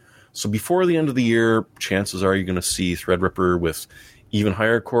on it. So before the end of the year, chances are you're going to see Threadripper with even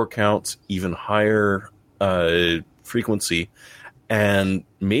higher core counts, even higher frequency, and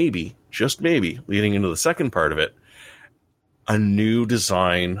maybe, just maybe, leading into the second part of it, a new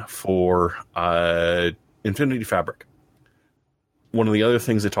design for Infinity Fabric. One of the other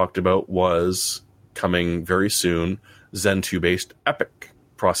things they talked about was coming very soon, Zen 2-based EPYC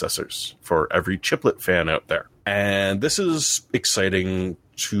processors for every chiplet fan out there. And this is exciting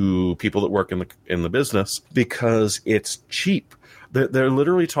to people that work in the business because it's cheap. They're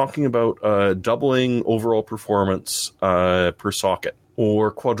literally talking about doubling overall performance per socket,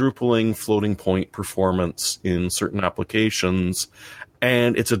 or quadrupling floating point performance in certain applications,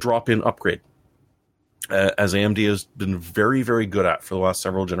 and it's a drop-in upgrade. As AMD has been very, very good at for the last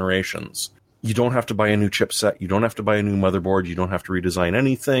several generations. You don't have to buy a new chipset. You don't have to buy a new motherboard. You don't have to redesign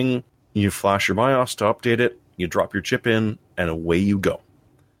anything. You flash your BIOS to update it. You drop your chip in, and away you go.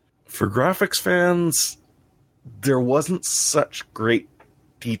 For graphics fans, there wasn't such great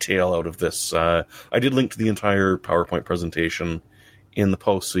detail out of this. I did link to the entire PowerPoint presentation in the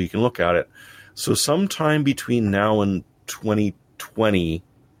post so you can look at it. So sometime between now and 2020,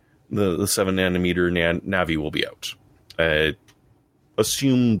 the 7-nanometer Navi will be out.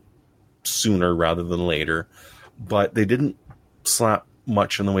 Assume sooner rather than later, but they didn't slap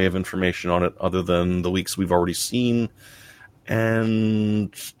much in the way of information on it other than the leaks we've already seen.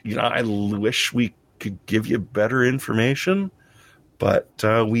 And, I wish we could give you better information, but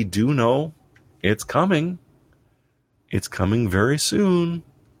we do know it's coming. It's coming very soon.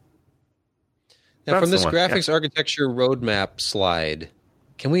 Now, from this graphics architecture roadmap slide,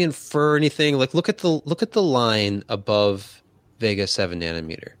 can we infer anything? Like, look at the line above Vega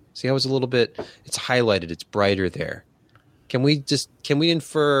 7-nanometer. See how it's it's highlighted, it's brighter there. Can we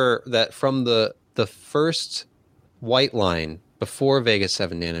infer that from the first white line before Vega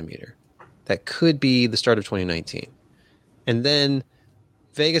 7-nanometer, that could be the start of 2019. And then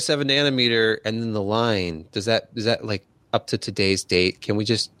Vega 7 nanometer, and then the line. Is that like up to today's date? Can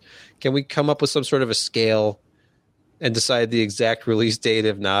we come up with some sort of a scale and decide the exact release date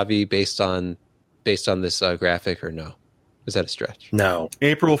of Navi based on this graphic, or no? Is that a stretch? No.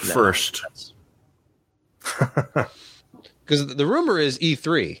 April 1st. Because the rumor is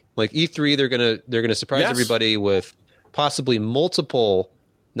E3. Like E3, they're gonna surprise everybody with possibly multiple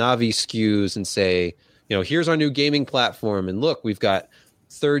Navi SKUs and say, here's our new gaming platform, and look, we've got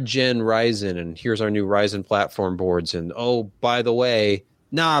 3rd gen Ryzen, and here's our new Ryzen platform boards, and oh, by the way,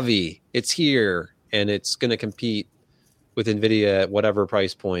 Navi, it's here, and it's going to compete with NVIDIA at whatever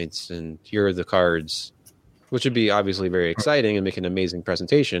price points, and here are the cards, which would be obviously very exciting and make an amazing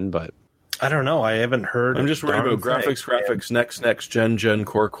presentation, but I don't know. I haven't heard. I'm just worried about graphics, next gen,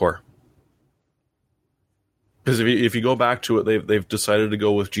 core. Because if you go back to it, they've decided to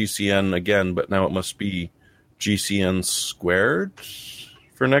go with GCN again, but now it must be GCN squared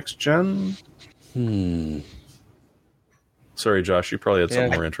for next gen. Sorry, Josh, you probably had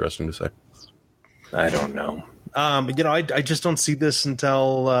something more interesting to say. I don't know. I just don't see this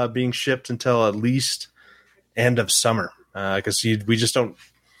until being shipped until at least end of summer, because we just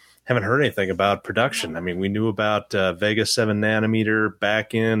haven't heard anything about production. I mean, we knew about Vega 7 nanometer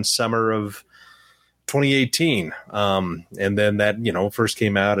back in summer of 2018, and then that first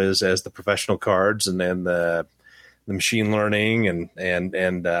came out as the professional cards, and then the machine learning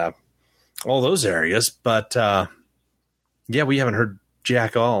and all those areas. But we haven't heard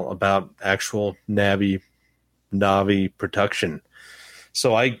jack all about actual Navi production.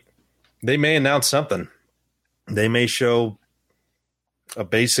 So they may announce something. They may show a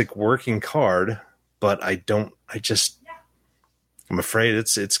basic working card, but I'm afraid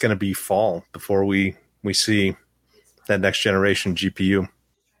it's going to be fall before we see that next generation GPU.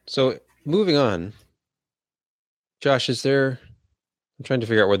 So moving on, Josh, I'm trying to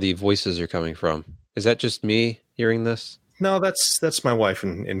figure out where the voices are coming from. Is that just me hearing this? No, that's my wife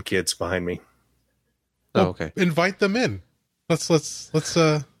and kids behind me. Oh, okay. Invite them in. Let's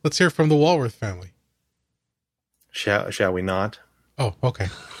hear from the Walworth family. Shall we not? Oh, okay.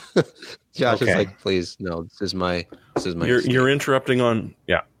 Josh is like, please, no. This is my. You're interrupting on.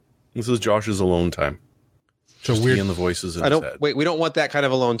 Yeah, this is Josh's alone time. So weird. And the voices in his head. Wait. We don't want that kind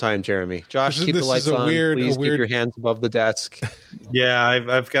of alone time, Jeremy. Josh, keep the lights on. Please keep your hands above the desk. Yeah,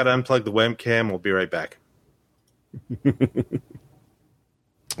 I've got to unplug the webcam. We'll be right back.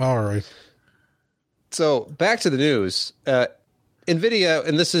 All right. So back to the news. NVIDIA,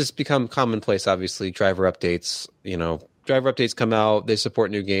 and this has become commonplace, obviously, driver updates. Driver updates come out, they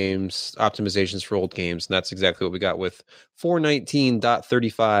support new games, optimizations for old games, and that's exactly what we got with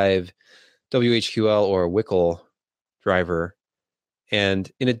 419.35 WHQL or WICL driver.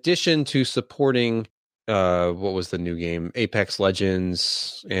 And in addition to supporting, what was the new game? Apex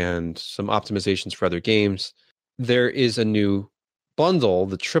Legends and some optimizations for other games, there is a new bundle,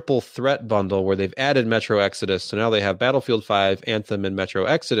 the Triple Threat bundle, where they've added Metro Exodus. So now they have Battlefield 5, Anthem, and Metro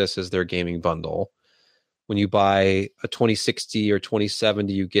Exodus as their gaming bundle. When you buy a 2060 or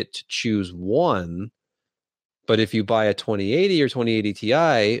 2070, you get to choose one. But if you buy a 2080 or 2080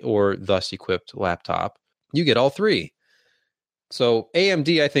 Ti or thus equipped laptop, you get all three. So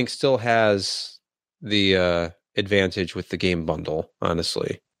AMD, I think, still has the advantage with the game bundle,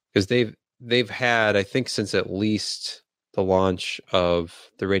 honestly, because they've had, I think, since at least the launch of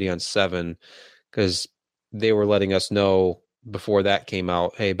the Radeon 7, because they were letting us know before that came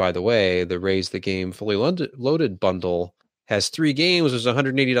out, hey, by the way, the Raise the Game fully loaded bundle has 3 games. There's a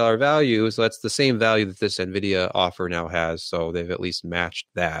 $180 value, so that's the same value that this NVIDIA offer now has, so they've at least matched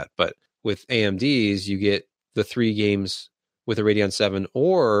that. But with AMD's, you get the 3 games with a Radeon 7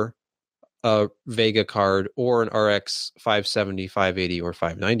 or a Vega card or an RX 570, 580, or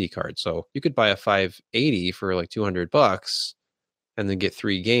 590 card. So you could buy a 580 for like $200 and then get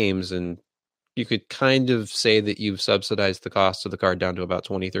 3 games, and you could kind of say that you've subsidized the cost of the card down to about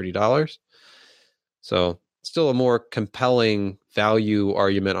 $20, $30. So still a more compelling value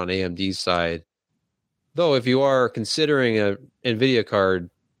argument on AMD's side. Though if you are considering a NVIDIA card,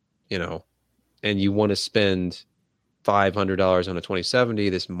 and you want to spend $500 on a 2070,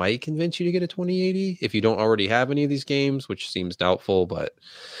 this might convince you to get a 2080 if you don't already have any of these games, which seems doubtful. But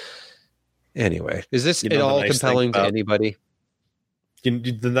anyway, is this at all compelling to anybody?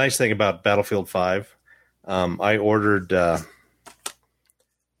 The nice thing about Battlefield 5, I ordered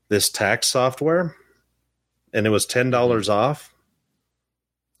this tax software, and it was $10 off,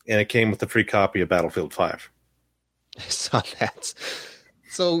 and it came with a free copy of Battlefield 5. I saw that.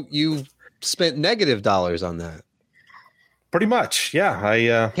 So you spent negative dollars on that. Pretty much,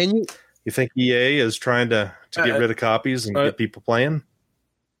 yeah. You think EA is trying to get rid of copies and get people playing?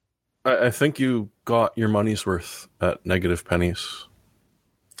 I think you got your money's worth at negative pennies.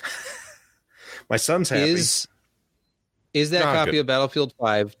 My son's happy. Is that Not copy good. of Battlefield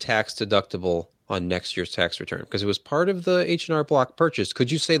 5 tax deductible on next year's tax return? Because it was part of the H&R Block purchase.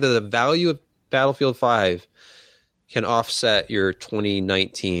 Could you say that the value of Battlefield 5 can offset your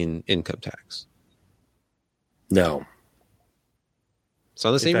 2019 income tax? No. It's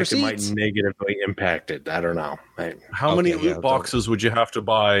on the same In fact, it receipts. might negatively impact it. I don't know. How many Okay, yeah, loot boxes would you have to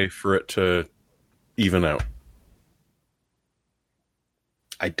buy for it to even out?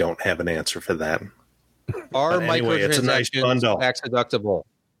 I don't have an answer for that. Are But anyway, it's a nice microtransactions bundle. tax deductible?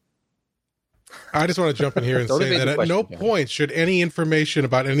 I just want to jump in here and Don't say evade that the at no question, point should any information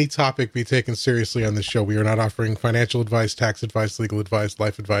about any topic be taken seriously on this show. We are not offering financial advice, tax advice, legal advice,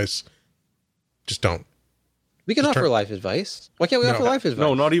 life advice. Just don't. We can Just offer turn- life advice. Why can't we No. offer life advice?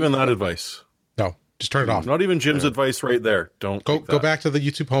 No, not even that advice. No, just turn it off. Not even Jim's advice right there. Don't Go take go that. back to the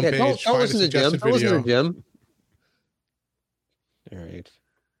YouTube Yeah, homepage. don't find a listen to Jim. suggested Don't listen video. to Jim. All right.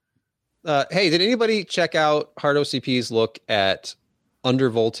 Hey, did anybody check out Hard OCP's look at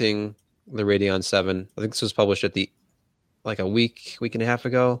undervolting the Radeon 7? I think this was published at a week and a half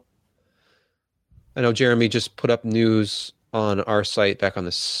ago. I know Jeremy just put up news on our site back on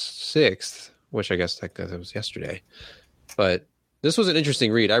the 6th, which I guess that was yesterday. But this was an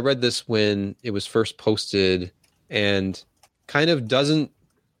interesting read. I read this when it was first posted and kind of doesn't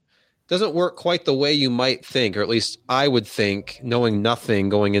work quite the way you might think, or at least I would think, knowing nothing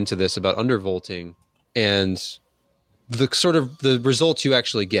going into this about undervolting and the results you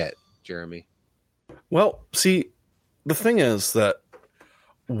actually get, Jeremy. Well, see, the thing is that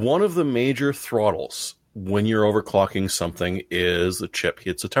one of the major throttles when you're overclocking something is the chip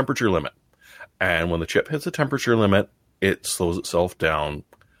hits a temperature limit. And when the chip hits a temperature limit, it slows itself down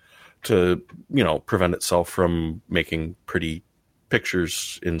to, prevent itself from making pretty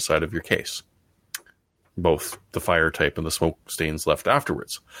pictures inside of your case, both the fire type and the smoke stains left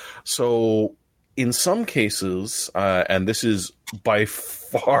afterwards. So in some cases, and this is by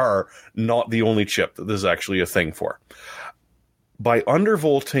far not the only chip that this is actually a thing for, by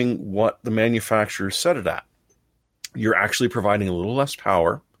undervolting what the manufacturer set it at, you're actually providing a little less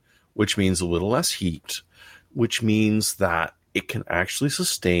power, which means a little less heat, which means that it can actually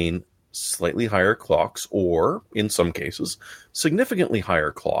sustain slightly higher clocks, or in some cases, significantly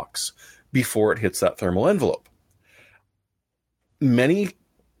higher clocks before it hits that thermal envelope. And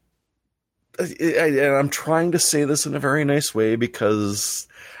I'm trying to say this in a very nice way because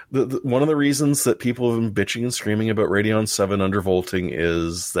one of the reasons that people have been bitching and screaming about Radeon 7 undervolting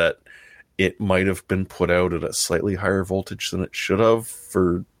is that it might have been put out at a slightly higher voltage than it should have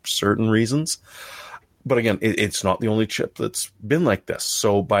for certain reasons. But again, it's not the only chip that's been like this.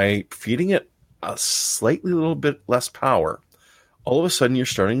 So by feeding it a slightly little bit less power, all of a sudden you're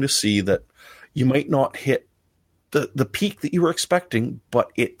starting to see that you might not hit the peak that you were expecting,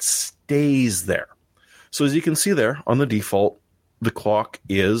 but it stays there. So as you can see there on the default, the clock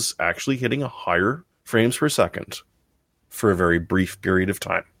is actually hitting a higher frames per second for a very brief period of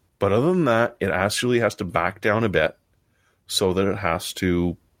time. But other than that, it actually has to back down a bit so that it has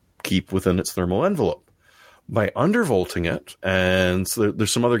to keep within its thermal envelope. By undervolting it, and so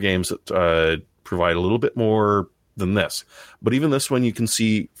there's some other games that provide a little bit more than this, but even this one you can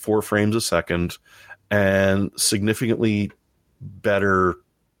see 4 frames a second and significantly better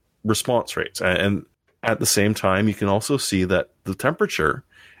response rates. And at the same time, you can also see that the temperature,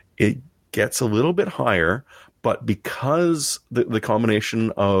 it gets a little bit higher, but because the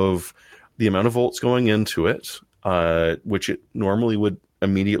combination of the amount of volts going into it, which it normally would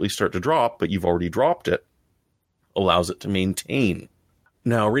immediately start to drop, but you've already dropped it, allows it to maintain.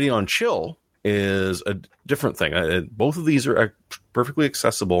 Now, Radeon Chill is a different thing. Both of these are perfectly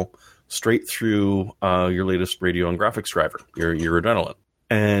accessible straight through your latest Radeon graphics driver, your Adrenaline.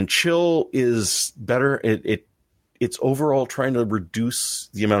 And Chill is better. It's overall trying to reduce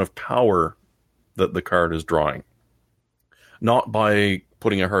the amount of power that the card is drawing. Not by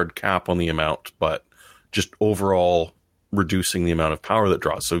putting a hard cap on the amount, but just overall reducing the amount of power that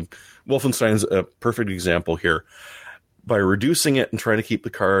draws. So Wolfenstein's a perfect example here. By reducing it and trying to keep the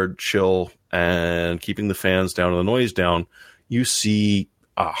card chill and keeping the fans down and the noise down, you see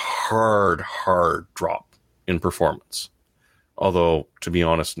a hard drop in performance. Although, to be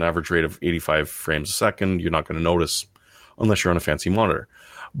honest, an average rate of 85 frames a second, you're not going to notice unless you're on a fancy monitor.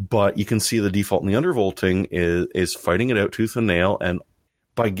 But you can see the default in the undervolting is fighting it out tooth and nail, and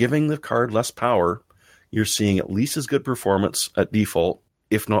by giving the card less power, you're seeing at least as good performance at default,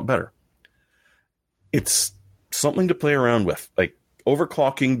 if not better. It's something to play around with. Like,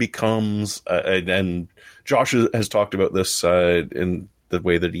 overclocking becomes, and Josh has talked about this in the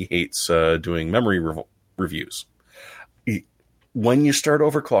way that he hates doing memory reviews. When you start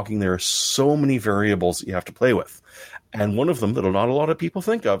overclocking, there are so many variables that you have to play with. And one of them that not a lot of people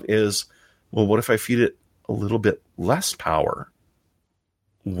think of is, well, what if I feed it a little bit less power?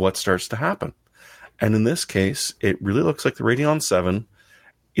 What starts to happen? And in this case, it really looks like the Radeon 7.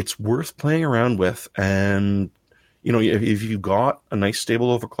 It's worth playing around with. And, if you've got a nice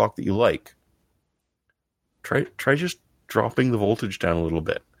stable overclock that you like, try just dropping the voltage down a little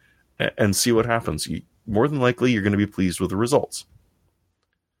bit and see what happens. More than likely, you're going to be pleased with the results.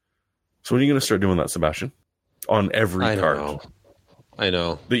 So when are you going to start doing that, Sebastian? On every card? I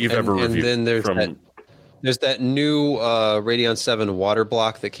know. That you've ever reviewed. And then there's that new Radeon 7 water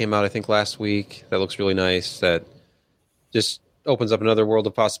block that came out, I think, last week. That looks really nice. That just opens up another world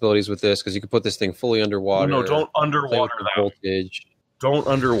of possibilities with this, because you can put this thing fully underwater. No, don't underwater that. Voltage. Don't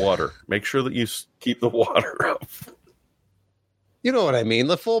underwater. Make sure that you keep the water up. You know what I mean.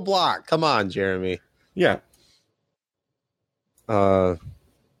 The full block. Come on, Jeremy. Yeah. The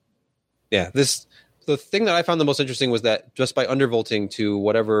thing that I found the most interesting was that just by undervolting to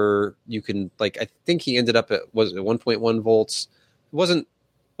whatever you can, like, I think he ended up at, was it 1.1 volts? It wasn't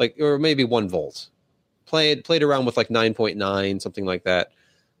like, or maybe 1 volt. Played around with like 9.9, something like that.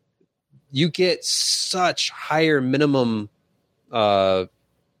 You get such higher minimum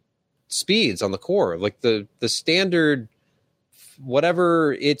speeds on the core. Like the standard,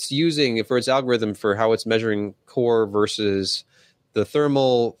 whatever it's using for its algorithm for how it's measuring core versus the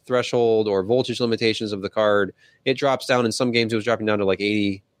thermal threshold or voltage limitations of the card, it drops down. In some games, it was dropping down to like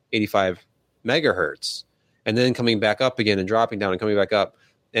 80, 85 megahertz, and then coming back up again and dropping down and coming back up.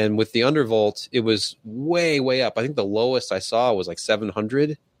 And with the undervolt, it was way, way up. I think the lowest I saw was like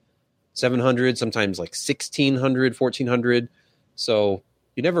 700, sometimes like 1600, 1400. So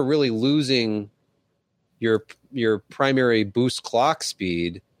you're never really losing your primary boost clock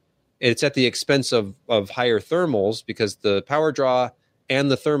speed. It's at the expense of higher thermals, because the power draw and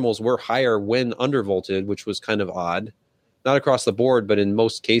the thermals were higher when undervolted, which was kind of odd. Not across the board, but in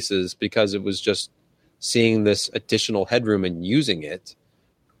most cases, because it was just seeing this additional headroom and using it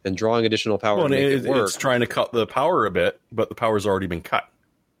and drawing additional power. Well, to make it work. It's trying to cut the power a bit, but the power's already been cut.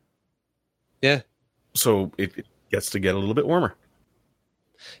 Yeah. So it gets to get a little bit warmer.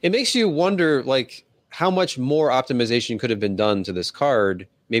 It makes you wonder, like, how much more optimization could have been done to this card.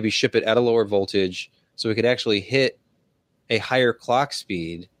 Maybe ship it at a lower voltage so it could actually hit a higher clock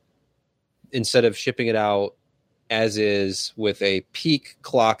speed instead of shipping it out as is with a peak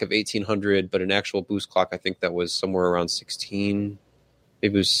clock of 1800, but an actual boost clock, I think that was somewhere around 16,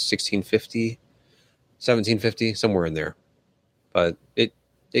 maybe it was 1650, 1750, somewhere in there. But it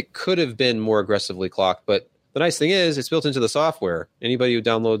could have been more aggressively clocked. But the nice thing is it's built into the software. Anybody who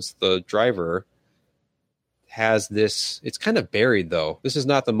downloads the driver has this. It's kind of buried, though. This is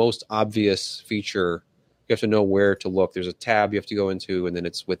not the most obvious feature. You have to know where to look. There's a tab you have to go into, and then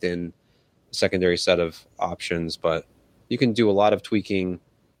it's within a secondary set of options. But you can do a lot of tweaking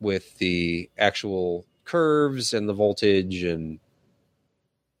with the actual curves and the voltage, and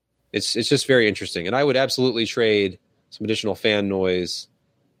it's just very interesting. And I would absolutely trade some additional fan noise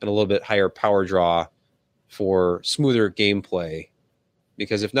and a little bit higher power draw for smoother gameplay,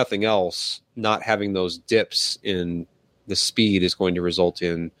 because if nothing else, not having those dips in the speed is going to result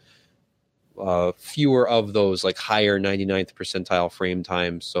in fewer of those like higher 99th percentile frame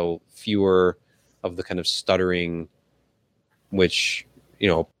times, so fewer of the kind of stuttering, which, you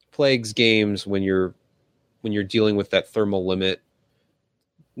know, plagues games when you're dealing with that thermal limit.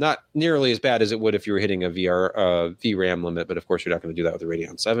 Not nearly as bad as it would if you were hitting a VRAM limit, but of course you're not going to do that with the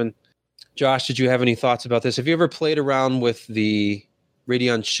Radeon 7. Josh, did you have any thoughts about this? Have you ever played around with the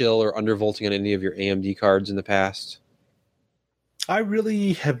Radeon chill or undervolting on any of your AMD cards in the past? I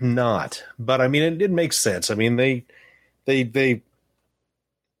really have not, but I mean, it makes sense. I mean, they kind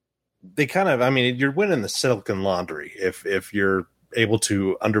of, I mean, you're winning the silicon laundry if you're able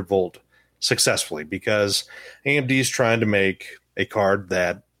to undervolt successfully, because AMD is trying to make a card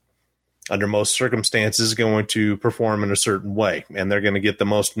that under most circumstances is going to perform in a certain way, and they're going to get the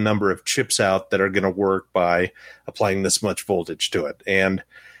most number of chips out that are going to work by applying this much voltage to it. And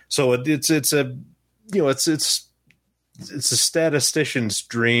so it's a statistician's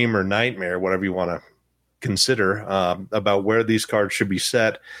dream or nightmare, whatever you want to consider, about where these cards should be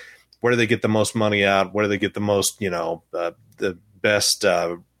set. Where do they get the most money out? Where do they get the most, the best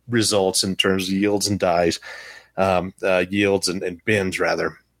results in terms of yields and dies, yields and bins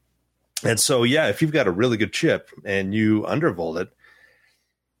rather. And so, yeah, if you've got a really good chip and you undervolt it,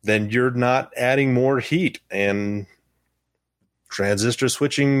 then you're not adding more heat. And transistor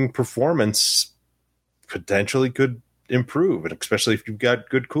switching performance potentially could improve, and especially if you've got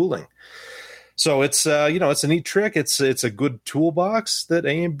good cooling. So it's it's a neat trick. It's a good toolbox that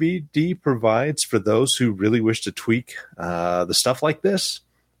AMD provides for those who really wish to tweak the stuff like this.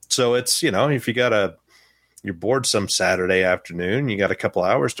 So it's, if you're bored some Saturday afternoon, you got a couple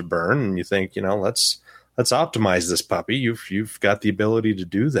hours to burn, and you think, let's optimize this puppy. You've got the ability to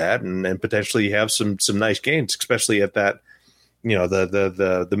do that, and potentially have some nice gains, especially at that,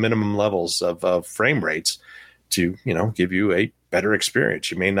 the minimum levels of frame rates to, give you a better experience.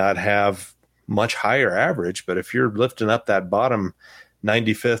 You may not have much higher average, but if you're lifting up that bottom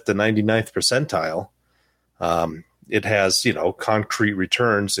 95th to 99th percentile, it has, concrete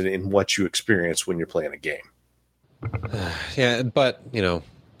returns in what you experience when you're playing a game. Yeah, but,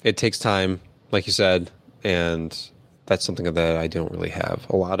 it takes time, like you said, and that's something that I don't really have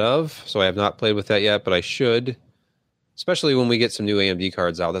a lot of, so I have not played with that yet, but I should, especially when we get some new AMD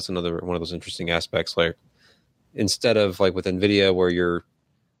cards out. That's another one of those interesting aspects, like, instead of like with NVIDIA where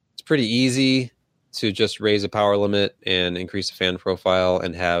it's pretty easy to just raise a power limit and increase the fan profile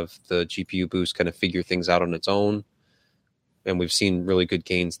and have the GPU boost kind of figure things out on its own. And we've seen really good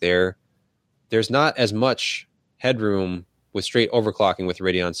gains there. There's not as much headroom with straight overclocking with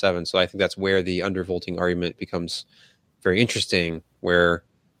Radeon 7. So I think that's where the undervolting argument becomes very interesting, where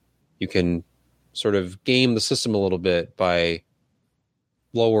you can sort of game the system a little bit by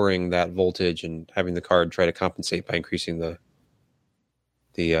lowering that voltage and having the card try to compensate by increasing the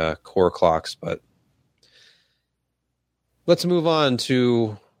core clocks. But let's move on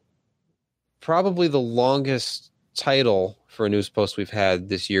to probably the longest title for a news post we've had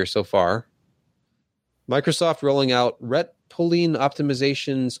this year so far. Microsoft rolling out ret pooling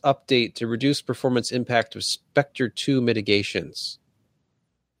optimizations update to reduce performance impact of Spectre 2 mitigations.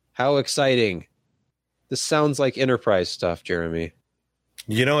 How exciting. This sounds like enterprise stuff, Jeremy.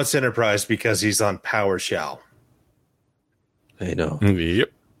 It's enterprise because he's on PowerShell. I know.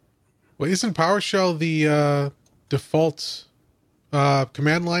 Yep. Well, isn't PowerShell the default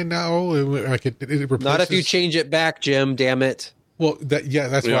command line now? Like it replaces... Not if you change it back, Jim. Damn it. Well,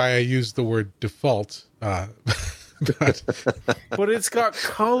 that's why I use the word default. But it's got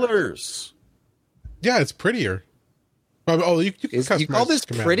colors. Yeah, it's prettier. You can you call this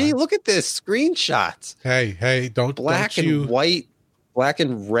pretty? Look at this screenshot. Hey, don't black don't and white, black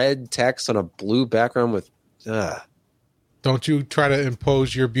and red text on a blue background with. Don't you try to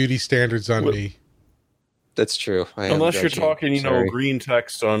impose your beauty standards on me. That's true. Unless you're talking, green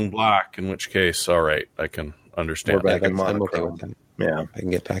text on black, in which case, all right, I can understand. I'm okay with that. Yeah, I can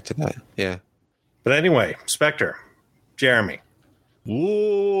get back to that. Yeah. But anyway, Spectre, Jeremy.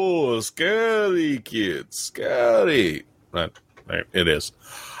 Whoa, scary, kids, scary. It is.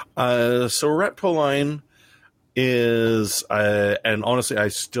 So ret pooling is, and honestly, I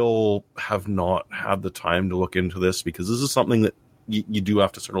still have not had the time to look into this because this is something that you do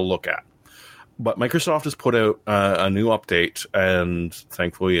have to sort of look at. But Microsoft has put out a new update, and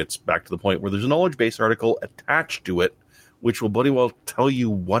thankfully it's back to the point where there's a knowledge base article attached to it, which will bloody well tell you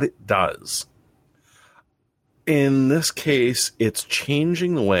what it does. In this case, it's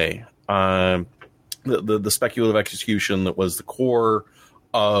changing the way the speculative execution that was the core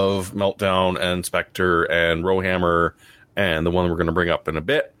of Meltdown and Spectre and Rowhammer and the one we're going to bring up in a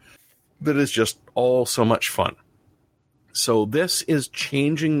bit, that is just all so much fun. So this is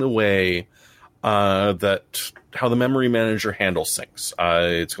changing the way that how the memory manager handles things.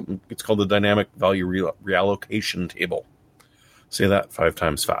 It's called the dynamic value reallocation table. Say that 5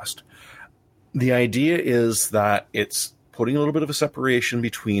 times fast. The idea is that it's putting a little bit of a separation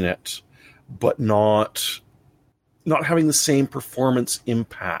between it, but not having the same performance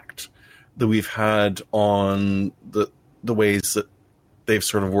impact that we've had on the ways that they've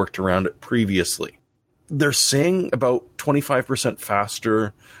sort of worked around it previously. They're saying about 25%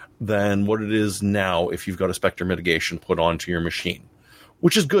 faster than what it is now if you've got a Spectre mitigation put onto your machine,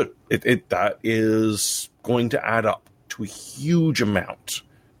 which is good. That is going to add up to a huge amount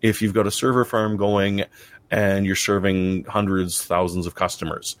if you've got a server farm going and you're serving hundreds, thousands of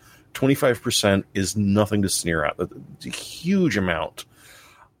customers. 25% is nothing to sneer at. It's a huge amount.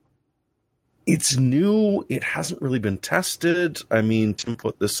 It's new. It hasn't really been tested. I mean, Tim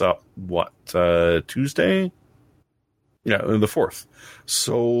put this up, Tuesday? Yeah, the 4th.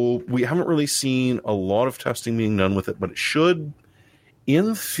 So we haven't really seen a lot of testing being done with it, but it should,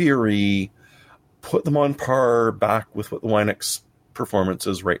 in theory, put them on par back with what the Linux performance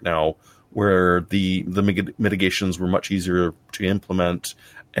is right now, where the mitigations were much easier to implement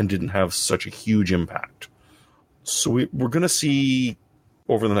and didn't have such a huge impact. So we're going to see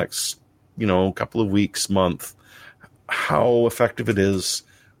over the next, couple of weeks, month, how effective it is,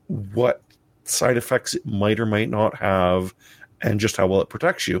 what side effects it might or might not have, and just how well it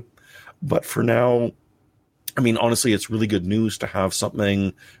protects you. But for now, I mean, honestly, it's really good news to have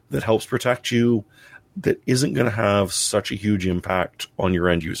something that helps protect you that isn't going to have such a huge impact on your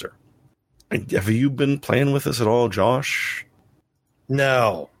end user. Have you been playing with this at all, Josh?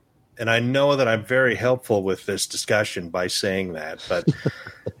 No. And I know that I'm very helpful with this discussion by saying that, but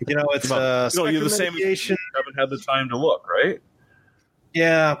it's you're the same. You haven't had the time to look, right?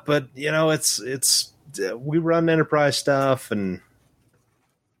 Yeah, but it's we run enterprise stuff, and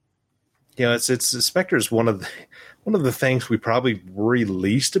Spectre is one of the things we probably worry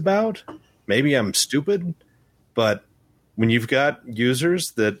least about. Maybe I'm stupid, but when you've got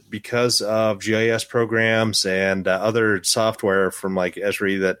users that, because of GIS programs and other software from like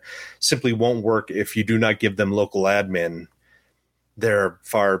Esri that simply won't work if you do not give them local admin, there are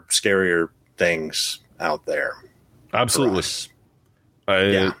far scarier things out there. Absolutely.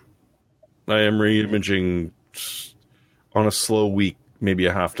 I am reimaging on a slow week, maybe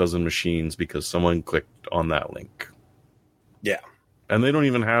a half dozen machines because someone clicked on that link. Yeah. And they don't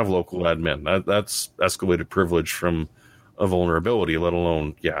even have local admin. That's escalated privilege from a vulnerability, let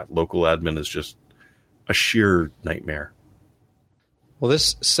alone, local admin is just a sheer nightmare. Well,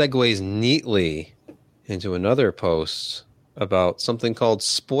 this segues neatly into another post about something called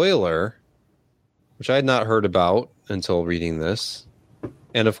Spoiler, which I had not heard about until reading this.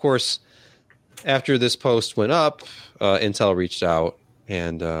 And of course, after this post went up, Intel reached out,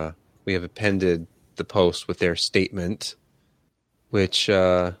 and we have appended the post with their statement, which...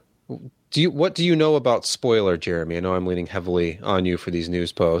 what do you know about Spoiler, Jeremy? I know I'm leaning heavily on you for these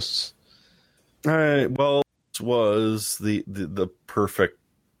news posts. Well, this was the perfect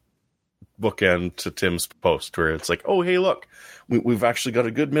bookend to Tim's post, where it's like, oh, hey, look, we've actually got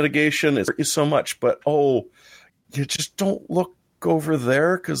a good mitigation. It's so much, but you just don't look over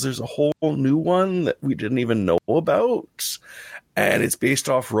there because there's a whole new one that we didn't even know about. And it's based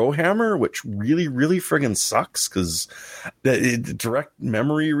off Rowhammer, which really, really friggin' sucks because the direct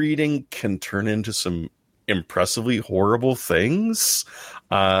memory reading can turn into some impressively horrible things,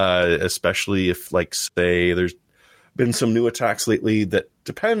 especially if, like, say, there's been some new attacks lately that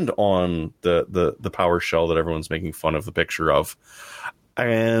depend on the PowerShell that everyone's making fun of the picture of.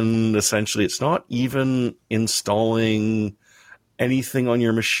 And essentially, it's not even installing anything on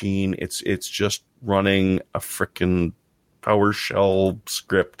your machine. It's just running a frickin' PowerShell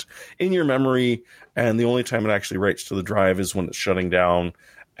script in your memory, and the only time it actually writes to the drive is when it's shutting down,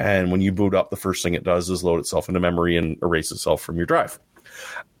 and when you boot up, the first thing it does is load itself into memory and erase itself from your drive.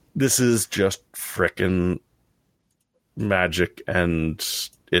 This is just frickin' magic, and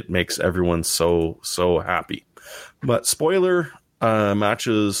it makes everyone so happy. But Spoiler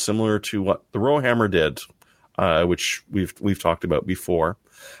matches similar to what the Rowhammer did, which we've talked about before.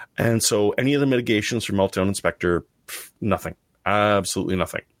 And so any of the mitigations for Meltdown and Spectre, nothing. Absolutely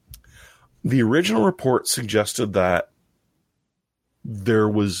nothing. The original report suggested that there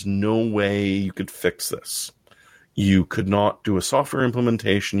was no way you could fix this. You could not do a software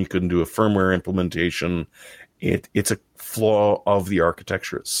implementation. You couldn't do a firmware implementation. It's a flaw of the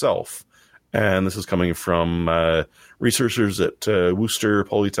architecture itself. And this is coming from researchers at Worcester,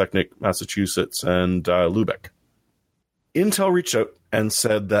 Polytechnic, Massachusetts, and Lübeck. Intel reached out and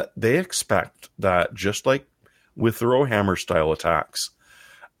said that they expect that, just like with the Rowhammer style attacks,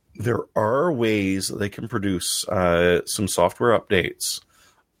 there are ways that they can produce some software updates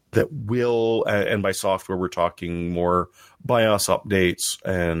that will, and by software we're talking more BIOS updates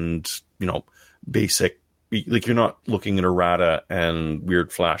and, basic, like you're not looking at errata and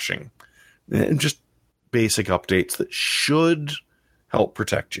weird flashing, and just basic updates that should help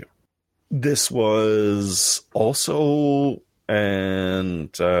protect you. This was also,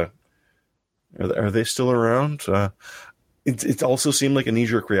 and are they still around? It also seemed like a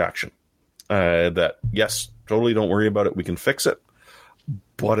knee-jerk reaction. That, yes, totally don't worry about it. We can fix it.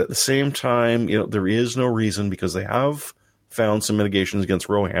 But at the same time, there is no reason, because they have found some mitigations against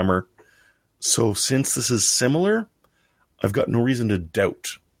Rowhammer. So since this is similar, I've got no reason to doubt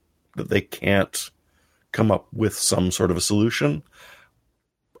that they can't come up with some sort of a solution.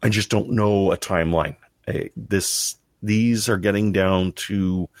 I just don't know a timeline. These are getting down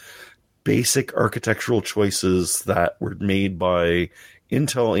to basic architectural choices that were made by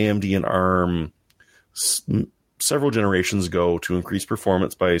Intel, AMD, and ARM several generations ago to increase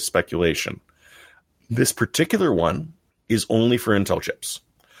performance by speculation. This particular one is only for Intel chips.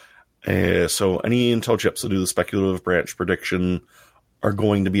 So any Intel chips that do the speculative branch prediction are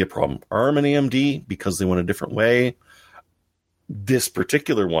going to be a problem. ARM and AMD, because they went a different way, this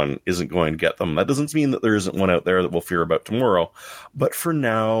particular one isn't going to get them. That doesn't mean that there isn't one out there that we'll fear about tomorrow. But for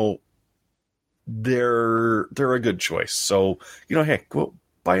now, they're a good choice. So, hey, go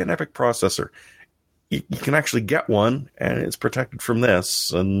buy an Epic processor. You can actually get one, and it's protected from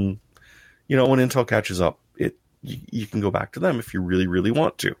this. And, when Intel catches up, you can go back to them if you really, really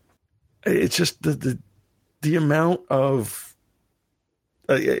want to. It's just the amount of,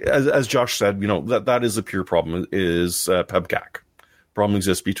 as Josh said, that is a pure problem, is PEBCAC. Problem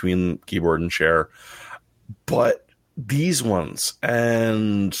exists between keyboard and chair. But these ones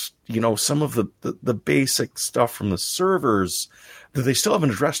and, some of the basic stuff from the servers that they still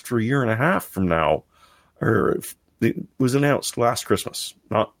haven't addressed for a year and a half from now, or it was announced last Christmas,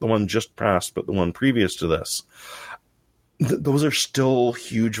 not the one just passed, but the one previous to this. Those are still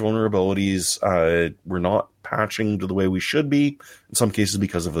huge vulnerabilities. We're not patching to the way we should be, in some cases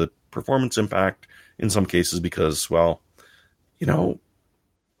because of the performance impact, in some cases because, well,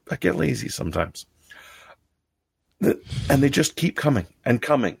 I get lazy sometimes. And they just keep coming and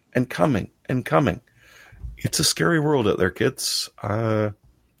coming and coming and coming. It's a scary world out there, kids.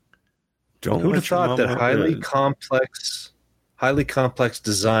 Who'd have thought that highly complex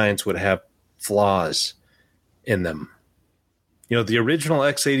designs would have flaws in them? The original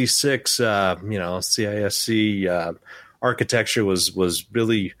x86, CISC architecture was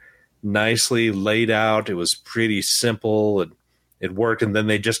really nicely laid out. It was pretty simple, and it worked. And then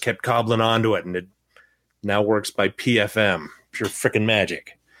they just kept cobbling onto it, and it now works by PFM, pure freaking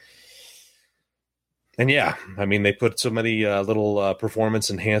magic. And yeah, they put so many little performance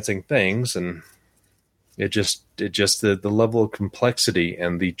enhancing things, and it just the level of complexity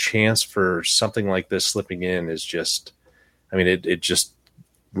and the chance for something like this slipping in is just, it just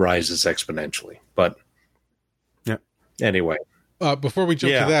rises exponentially. But yeah, anyway. Before we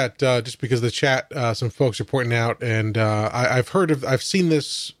jump to that, just because the chat, some folks are pointing out, and I've seen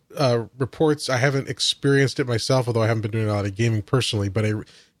this reports. I haven't experienced it myself, although I haven't been doing a lot of gaming personally, but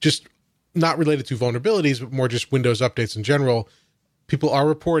just not related to vulnerabilities, but more just Windows updates in general. People are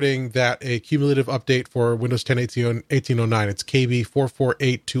reporting that a cumulative update for Windows 10 1809, it's KB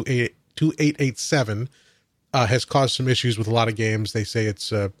 4482887, has caused some issues with a lot of games. They say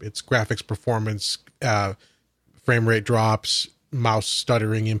it's graphics performance, frame rate drops, mouse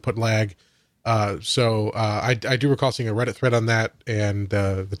stuttering, input lag. So I do recall seeing a Reddit thread on that, and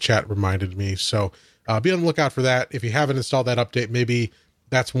the chat reminded me. So be on the lookout for that. If you haven't installed that update, maybe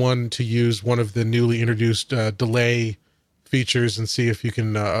that's one to use one of the newly introduced delay features and see if you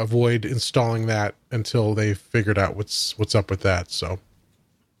can avoid installing that until they've figured out what's up with that. So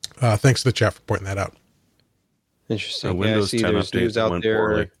thanks to the chat for pointing that out. Interesting. Windows 10 there's news out there.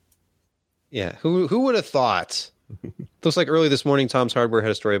 Poorly. Yeah, who would have thought? Looks like early this morning, Tom's Hardware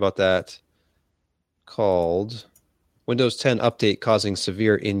had a story about that called Windows 10 Update Causing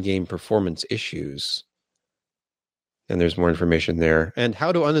Severe In-Game Performance Issues. And there's more information there. And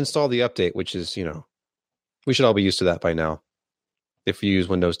how to uninstall the update, which is, we should all be used to that by now. If you use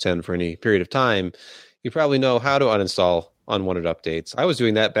Windows 10 for any period of time, you probably know how to uninstall unwanted updates. I was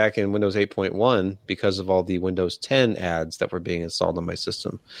doing that back in Windows 8.1 because of all the Windows 10 ads that were being installed on my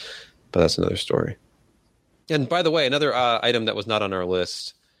system. But that's another story. And by the way, another item that was not on our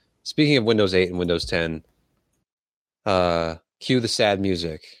list, speaking of Windows 8 and Windows 10, cue the sad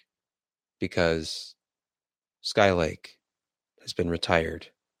music, because Skylake has been retired.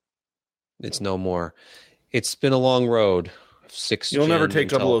 It's no more. It's been a long road. You'll never take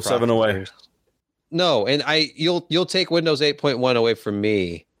 007 away. No, and you'll take Windows 8.1 away from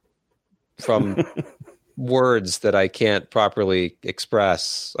me, from words that I can't properly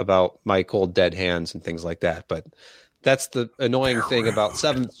express about my cold dead hands and things like that. But that's the annoying thing about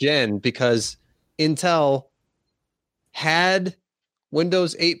 7th gen, because Intel had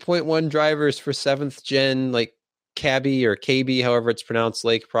Windows 8.1 drivers for 7th gen, like Cabby or KB, however it's pronounced,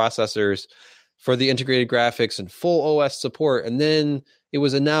 Lake processors for the integrated graphics and full OS support. And then it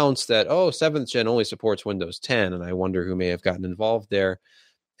was announced that, 7th gen only supports Windows 10. And I wonder who may have gotten involved there.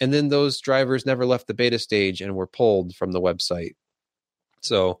 And then those drivers never left the beta stage and were pulled from the website.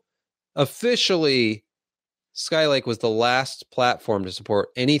 So officially, Skylake was the last platform to support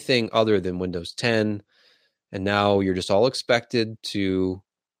anything other than Windows 10. And now you're just all expected to,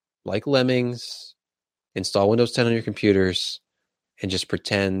 like lemmings, install Windows 10 on your computers and just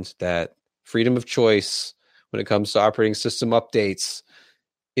pretend that freedom of choice when it comes to operating system updates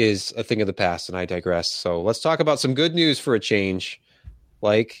is a thing of the past, and I digress. So let's talk about some good news for a change,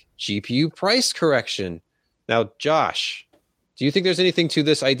 like GPU price correction. Now, Josh, do you think there's anything to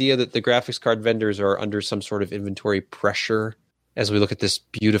this idea that the graphics card vendors are under some sort of inventory pressure as we look at this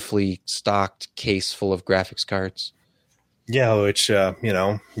beautifully stocked case full of graphics cards? Yeah, which, a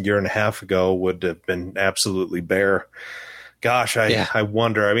year and a half ago would have been absolutely bare. Gosh, I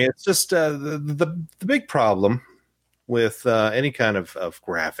wonder. I mean, it's just the big problem with any kind of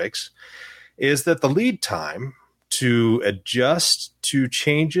graphics is that the lead time to adjust to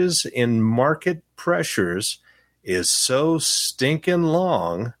changes in market pressures is so stinking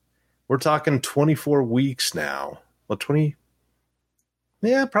long. We're talking 24 weeks now. Well, probably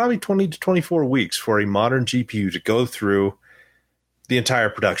 20 to 24 weeks for a modern GPU to go through the entire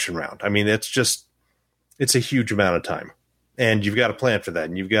production round. I mean, it's a huge amount of time. And you've got to plan for that.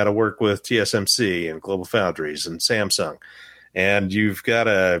 And you've got to work with TSMC and Global Foundries and Samsung. And you've got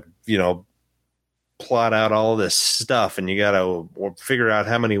to, plot out all this stuff. And you got to figure out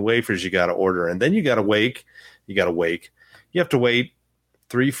how many wafers you got to order. And then you got to wait. You have to wait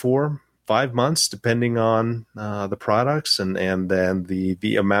 3, 4, 5 months, depending on the products and then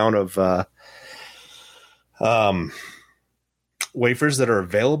the amount of wafers that are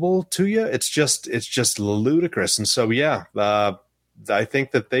available to you. It's just ludicrous. And so, I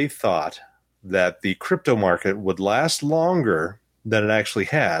think that they thought that the crypto market would last longer than it actually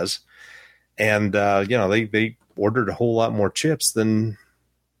has. And, they ordered a whole lot more chips than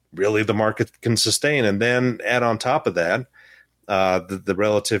really the market can sustain. And then add on top of that, the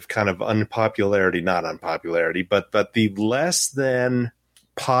relative kind of not unpopularity, but the less than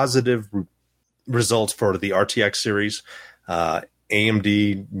positive results for the RTX series,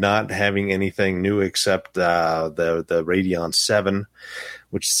 AMD not having anything new except the Radeon 7,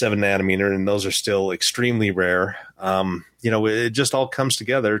 which is 7 nanometer, and those are still extremely rare. It just all comes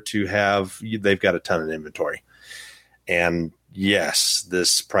together to they've got a ton of inventory. And yes,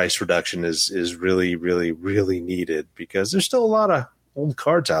 this price reduction is really, really, really needed because there's still a lot of old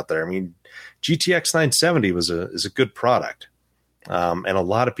cards out there. I mean, GTX 970 is a good product, and a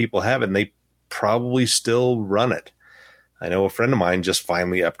lot of people have it, and they probably still run it. I know a friend of mine just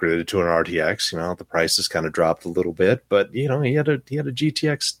finally upgraded to an RTX. The price has kind of dropped a little bit, but he had a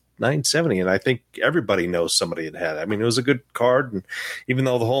GTX 970, and I think everybody knows somebody that had it. I mean, it was a good card, and even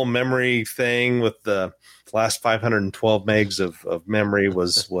though the whole memory thing with the last 512 megs of memory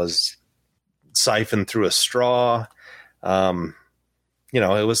was siphoned through a straw, it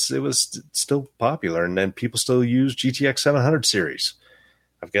was still popular, and then people still use GTX 700 series.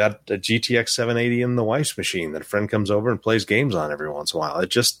 I've got a GTX 780 in the wife's machine that a friend comes over and plays games on every once in a while.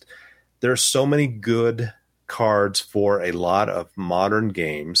 There are so many good cards for a lot of modern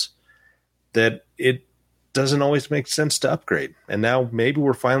games that it doesn't always make sense to upgrade. And now maybe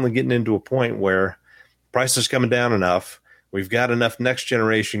we're finally getting into a point where prices are coming down enough. We've got enough next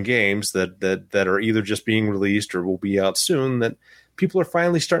generation games that are either just being released or will be out soon that people are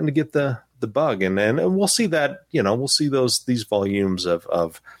finally starting to get the bug. And we'll see that, we'll see these volumes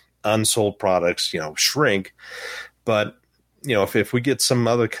of unsold products, shrink. But, if we get some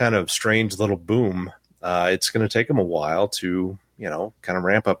other kind of strange little boom, it's going to take them a while to, kind of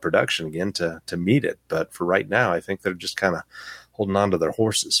ramp up production again to meet it. But for right now, I think they're just kind of holding on to their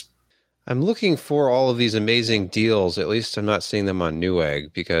horses. I'm looking for all of these amazing deals. At least I'm not seeing them on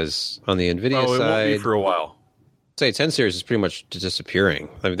Newegg, because on the NVIDIA side, it won't be for a while. Say 10 series is pretty much disappearing.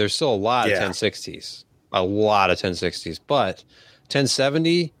 I mean, there's still a lot of 1060s, but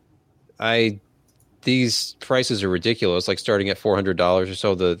 1070, these prices are ridiculous. Like starting at $400 or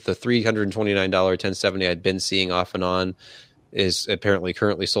so. The $329 1070 I'd been seeing off and on is apparently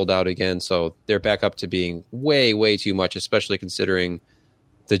currently sold out again. So they're back up to being way, way too much, especially considering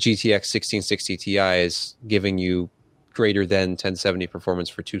the GTX 1660 Ti is giving you greater than 1070 performance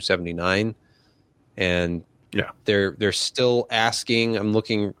for $279, and they're still asking. I'm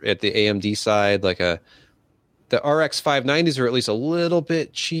looking at the AMD side, the RX 590s are at least a little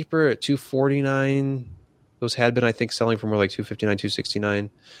bit cheaper at $249. Those had been, I think, selling for more like $259,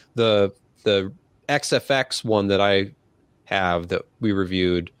 $269. The XFX one that I have that we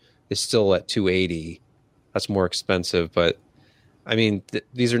reviewed is still at $280. That's more expensive, but I mean,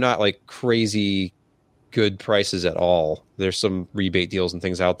 these are not like crazy good prices at all. There's some rebate deals and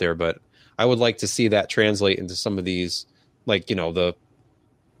things out there, but I would like to see that translate into some of these, the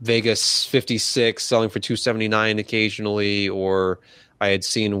Vegas 56 selling for $279 occasionally, or I had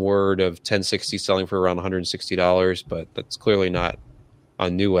seen word of 1060 selling for around $160, but that's clearly not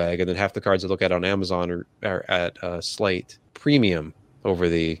on Newegg. And then half the cards I look at on Amazon are at Slate premium over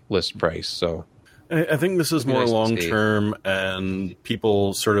the list price. So I think this is more long term, and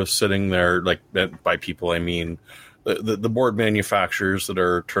people sort of sitting there, by people I mean the board manufacturers that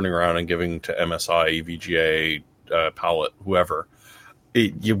are turning around and giving to MSI, EVGA, Palette, whoever.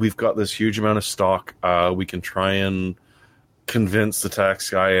 We've got this huge amount of stock. We can try and convince the tax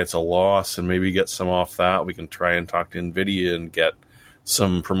guy it's a loss and maybe get some off that. We can try and talk to NVIDIA and get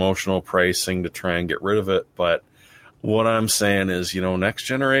some promotional pricing to try and get rid of it. But what I'm saying is, next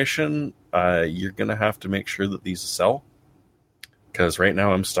generation, you're going to have to make sure that these sell. Because right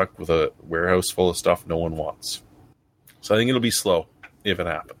now I'm stuck with a warehouse full of stuff no one wants. So I think it'll be slow if it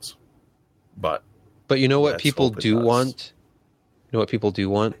happens. But you know what people do want? You know what people do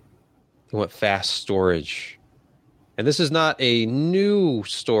want? They want fast storage. And this is not a new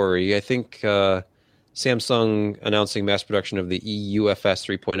story. I think Samsung announcing mass production of the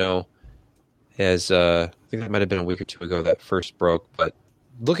EUFS 3.0 as I think that might have been a week or two ago that first broke. But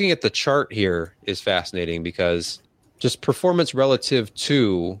looking at the chart here is fascinating because just performance relative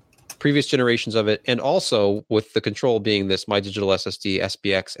to previous generations of it, and also with the control being this My Digital SSD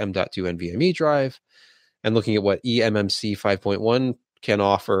SPX M.2 NVMe drive, and looking at what eMMC 5.1 can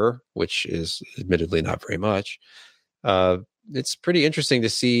offer, which is admittedly not very much. It's pretty interesting to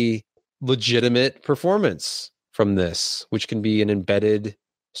see legitimate performance from this, which can be an embedded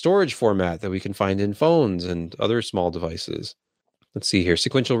storage format that we can find in phones and other small devices. Let's see here.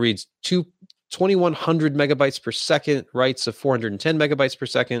 Sequential reads 2,100 megabytes per second, writes of 410 megabytes per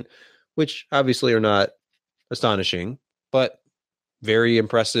second, which obviously are not astonishing, but very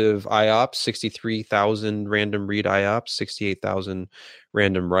impressive IOPS, 63,000 random read IOPS, 68,000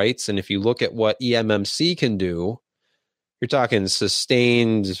 random writes. And if you look at what eMMC can do, you're talking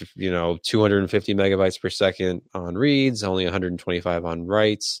sustained, 250 megabytes per second on reads, only 125 on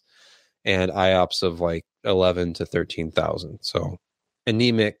writes, and IOPS of like 11 to 13,000. So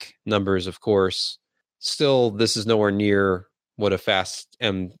anemic numbers, of course. Still, this is nowhere near what a fast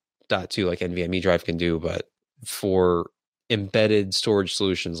M.2 like NVMe drive can do, but for embedded storage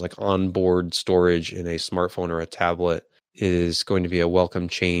solutions like onboard storage in a smartphone or a tablet, is going to be a welcome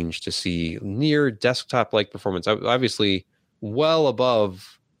change to see near desktop-like performance. Obviously, well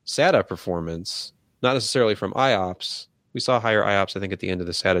above SATA performance, not necessarily from IOPS. We saw higher IOPS, I think, at the end of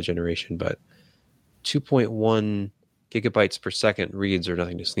the SATA generation, but 2.1 gigabytes per second reads are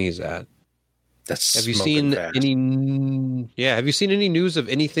nothing to sneeze at. Have you seen any? Yeah, have you seen any news of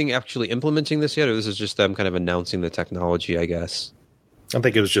anything actually implementing this yet, or this is just them kind of announcing the technology? I guess. I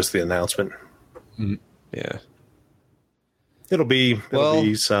think it was just the announcement. Mm-hmm. Yeah, it'll be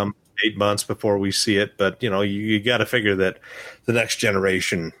some 8 months before we see it, but you got to figure that the next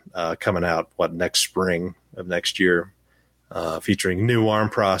generation coming out next spring of next year, featuring new ARM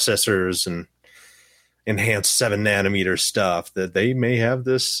processors and enhanced 7-nanometer stuff, that they may have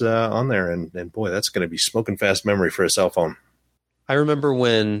this on there, and boy, that's going to be smoking fast memory for a cell phone. I remember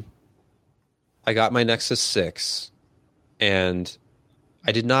when I got my Nexus 6, and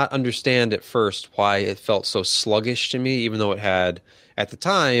I did not understand at first why it felt so sluggish to me, even though it had, at the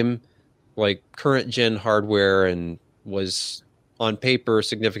time, like current gen hardware and was on paper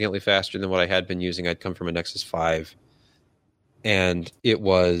significantly faster than what I had been using. I'd come from a Nexus 5, and it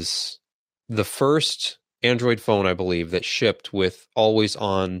was the first Android phone, I believe, that shipped with always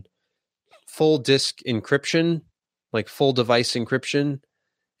on full disk encryption, like full device encryption,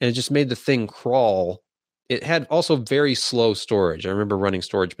 and it just made the thing crawl. It had also very slow storage. I remember running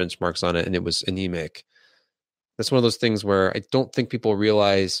storage benchmarks on it, and it was anemic. That's one of those things where I don't think people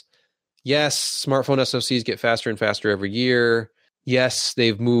realize, yes, smartphone SoCs get faster and faster every year. Yes,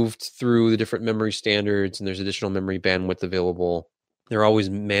 they've moved through the different memory standards, and there's additional memory bandwidth available. They're always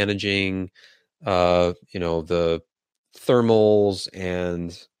managing, the thermals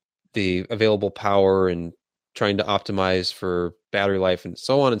and the available power and trying to optimize for battery life and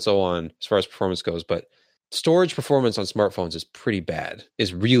so on as far as performance goes. But storage performance on smartphones is pretty bad,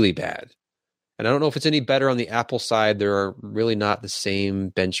 is really bad. And I don't know if it's any better on the Apple side. There are really not the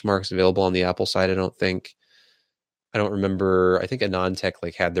same benchmarks available on the Apple side, I don't think. I don't remember. I think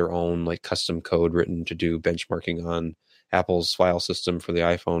AnandTech had their own custom code written to do benchmarking on Apple's file system for the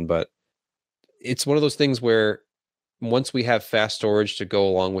iPhone. But it's one of those things where once we have fast storage to go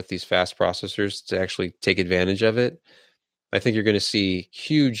along with these fast processors to actually take advantage of it, I think you're going to see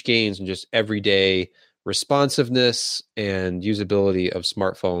huge gains in just everyday responsiveness and usability of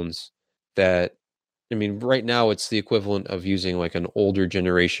smartphones that, right now it's the equivalent of using an older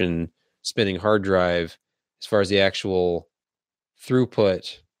generation spinning hard drive as far as the actual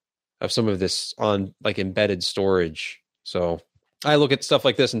throughput of some of this on embedded storage. So I look at stuff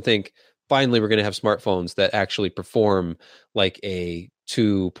like this and think, finally, we're going to have smartphones that actually perform like a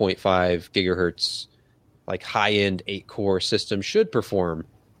 2.5 gigahertz, high-end 8-core system should perform,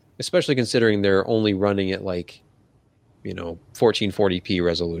 especially considering they're only running at 1440p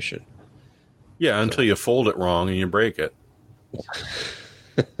resolution. Yeah, until you fold it wrong and you break it.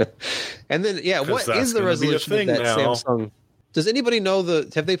 And then, what is the resolution of that now? Samsung? Does anybody know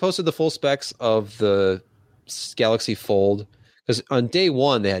have they posted the full specs of the Galaxy Fold? Because on day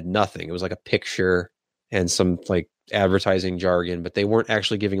one, they had nothing. It was like a picture and some like advertising jargon, but they weren't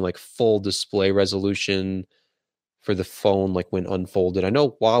actually giving like full display resolution for the phone, like when unfolded. I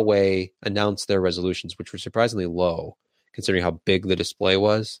know Huawei announced their resolutions, which were surprisingly low considering how big the display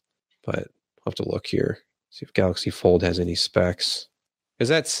was, but I'll have to look here, see if Galaxy Fold has any specs.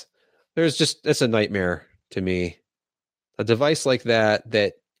 Because that's a nightmare to me. A device like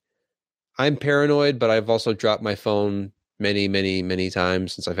that I'm paranoid, but I've also dropped my phone many, many, many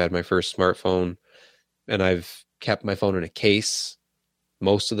times since I've had my first smartphone, and I've kept my phone in a case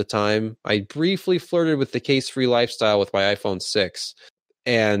most of the time. I briefly flirted with the case-free lifestyle with my iPhone 6,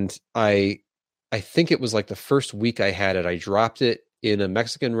 and I think it was like the first week I had it, I dropped it in a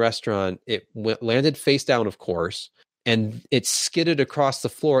Mexican restaurant. It landed face down, of course, and it skidded across the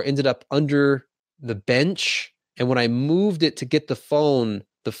floor, ended up under the bench, and when I moved it to get the phone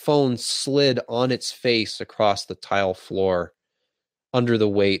slid on its face across the tile floor under the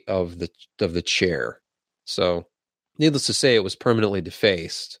weight of the chair. So, needless to say, it was permanently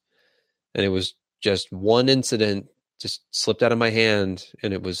defaced, and it was just one incident, just slipped out of my hand,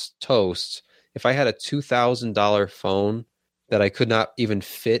 and it was toast. If I had a $2,000 phone that I could not even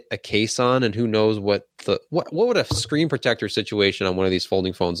fit a case on, and who knows what would a screen protector situation on one of these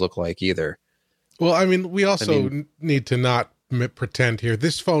folding phones look like either. Well, I mean, we also need to not pretend here.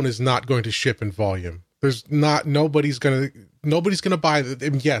 This phone is not going to ship in volume. Nobody's going to buy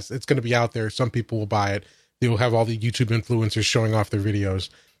it. Yes, it's going to be out there. Some people will buy it. They will have all the YouTube influencers showing off their videos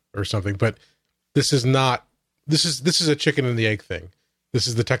or something. But this is a chicken and the egg thing. This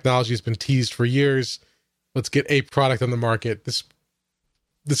is the technology has been teased for years. Let's get a product on the market. This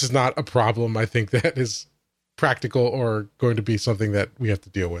is not a problem, I think, that is practical or going to be something that we have to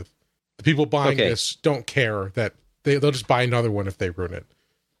deal with. The people buying this don't care that they'll just buy another one if they ruin it.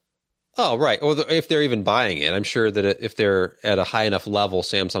 Oh, right. Or if they're even buying it. I'm sure that if they're at a high enough level,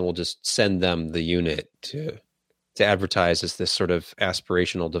 Samsung will just send them the unit to advertise as this sort of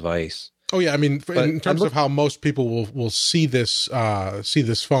aspirational device. Oh yeah, I mean, in terms of how most people will see this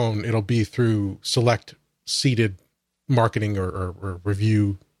phone, it'll be through select seeded marketing or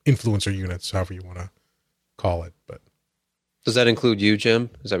review influencer units, however you want to call it. But does that include you, Jim?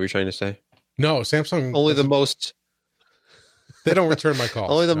 Is that what you're trying to say? No, Samsung only the most. They don't return my calls.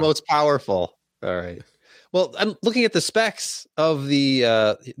 Only the most powerful. All right. Well, I'm looking at the specs of the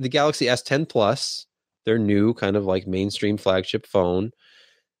Galaxy S10 Plus, their new kind of like mainstream flagship phone.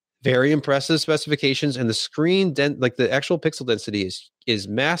 Very impressive specifications, and the screen like the actual pixel density is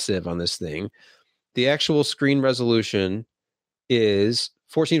massive on this thing. The actual screen resolution is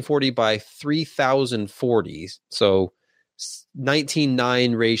 1440 by 3040, so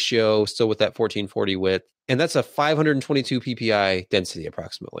 19:9 ratio, still with that 1440 width, and that's a 522 ppi density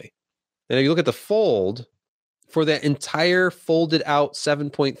approximately. And if you look at the Fold, for that entire folded out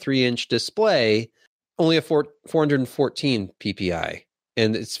 7.3 inch display, only a 414 ppi.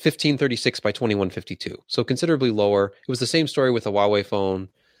 And it's 1536 by 2152. So considerably lower. It was the same story with a Huawei phone.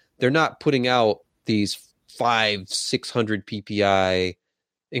 They're not putting out these 600 ppi,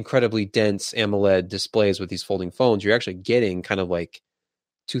 incredibly dense AMOLED displays with these folding phones. You're actually getting kind of like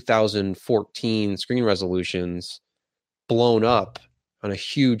 2014 screen resolutions blown up on a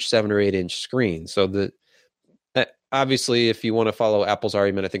huge 7 or 8 inch screen. So obviously, if you want to follow Apple's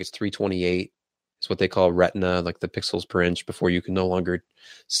argument, I think it's 328. It's what they call retina, like the pixels per inch, before you can no longer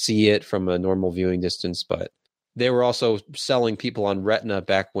see it from a normal viewing distance. But they were also selling people on retina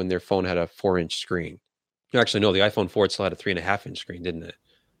back when their phone had a 4-inch screen. Actually, no, the iPhone 4 still had a 3.5-inch screen, didn't it?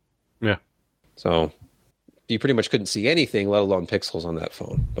 Yeah. So you pretty much couldn't see anything, let alone pixels on that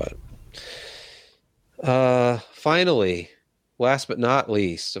phone. But finally, last but not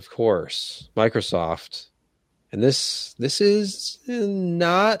least, of course, Microsoft. And this is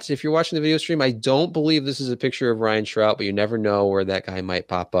not, if you're watching the video stream, I don't believe this is a picture of Ryan Shrout, but you never know where that guy might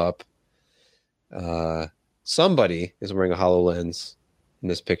pop up. Somebody is wearing a HoloLens in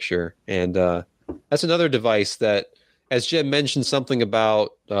this picture. And that's another device that, as Jim mentioned, something about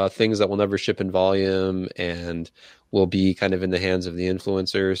things that will never ship in volume and will be kind of in the hands of the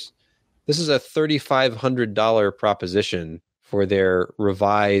influencers. This is a $3,500 proposition for their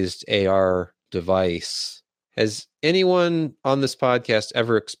revised AR device. Has anyone on this podcast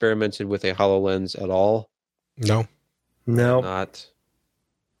ever experimented with a HoloLens at all? No. Not.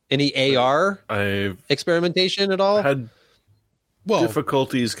 Any AR experimentation at all? Had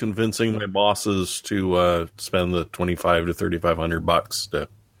difficulties convincing my bosses to spend the $2,500 to $3,500 to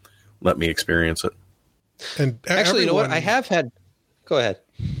let me experience it. And actually, you know what? I have had. Go ahead.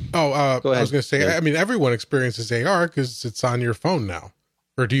 Go ahead. I was going to say, Yeah. I mean, everyone experiences AR because it's on your phone now.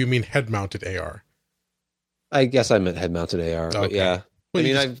 Or do you mean head-mounted AR? I guess I meant head-mounted AR, but Okay. yeah. Well, I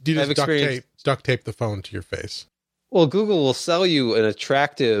mean, you just I've experienced. duct tape the phone to your face. Well, Google will sell you an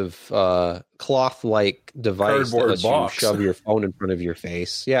attractive cloth-like device Cardboard that lets box. you shove your phone in front of your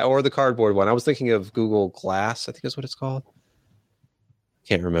face. Yeah, or the cardboard one. I was thinking of Google Glass, I think is what it's called.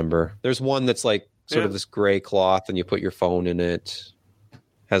 Can't remember. There's one that's like sort of this gray cloth, and you put your phone in it.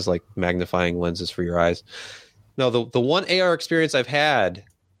 Has like magnifying lenses for your eyes. No, the one AR experience I've had,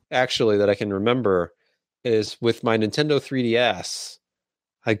 actually, that I can remember is with my Nintendo 3DS.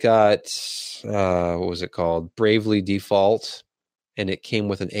 I got, what was it called? Bravely Default. And it came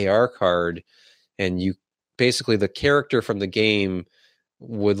with an AR card. And you basically, the character from the game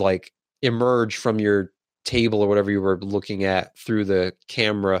would like emerge from your table or whatever you were looking at through the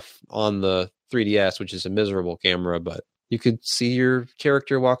camera on the 3DS, which is a miserable camera, but you could see your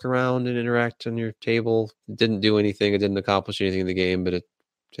character walk around and interact on your table. It didn't do anything. It didn't accomplish anything in the game, but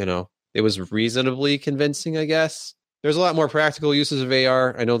it was reasonably convincing, I guess. There's a lot more practical uses of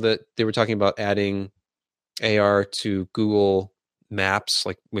AR. I know that they were talking about adding AR to Google Maps,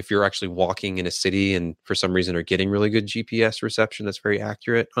 like if you're actually walking in a city and for some reason are getting really good GPS reception that's very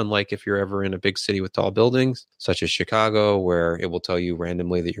accurate, unlike if you're ever in a big city with tall buildings, such as Chicago, where it will tell you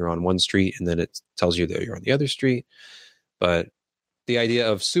randomly that you're on one street and then it tells you that you're on the other street. But the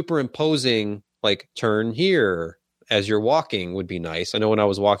idea of superimposing, like, turn here as you're walking would be nice. I know when I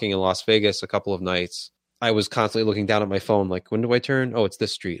was walking in Las Vegas a couple of nights, I was constantly looking down at my phone, like, when do I turn? Oh, it's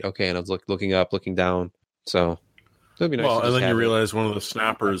this street. Okay, and I was looking up, looking down. So it'd be nice. Well, and then you realize one of the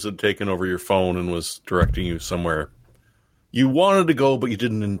snappers had taken over your phone and was directing you somewhere you wanted to go, but you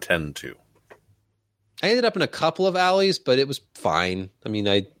didn't intend to. I ended up in a couple of alleys, but it was fine. I mean,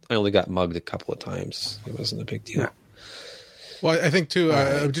 I only got mugged a couple of times. It wasn't a big deal. Yeah. Well, I think too,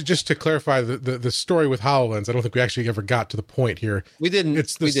 just to clarify the story with HoloLens, I don't think we actually ever got to the point here. We didn't.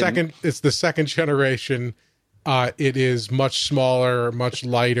 It's the second generation. It is much smaller, much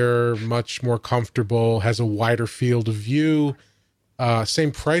lighter, much more comfortable, has a wider field of view.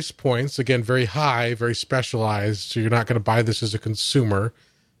 Same price points, again, very high, very specialized. So you're not going to buy this as a consumer.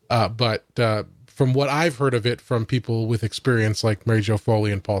 But from what I've heard of it from people with experience like Mary Jo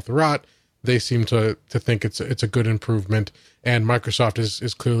Foley and Paul Thurrott, they seem to think it's a good improvement, and Microsoft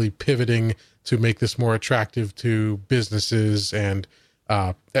is clearly pivoting to make this more attractive to businesses and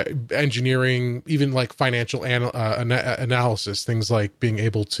engineering, even like financial analysis, things like being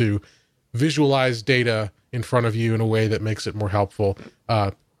able to visualize data in front of you in a way that makes it more helpful.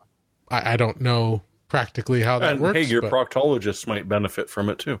 I don't know practically how that works. Hey, your proctologists might benefit from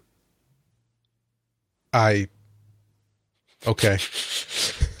it too. Okay.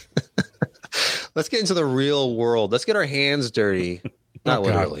 Let's get into the real world. Let's get our hands dirty. Not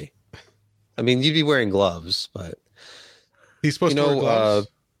literally. I mean, you'd be wearing gloves, but he's supposed to wear gloves.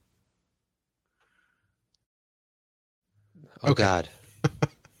 Oh, God.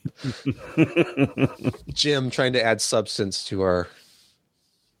 Jim trying to add substance to our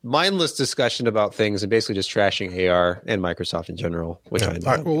mindless discussion about things and basically just trashing AR and Microsoft in general. Which I know.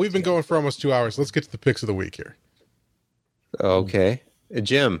 All right, well, we've been going for almost 2 hours. Let's get to the picks of the week here. Okay.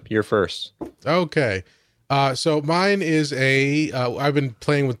 Jim, you're first. Okay. So mine is I've been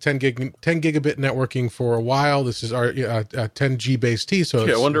playing with 10 gigabit networking for a while. This is our 10G base T. So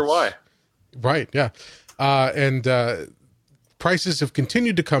I wonder why. Right. Yeah. And prices have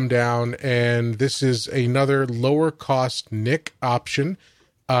continued to come down, and this is another lower cost NIC option.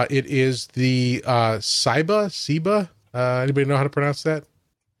 It is the SIBA. Anybody know how to pronounce that?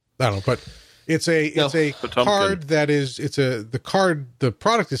 I don't know, but it's a card that is the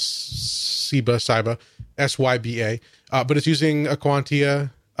product is SIBA, SYBA, but it's using a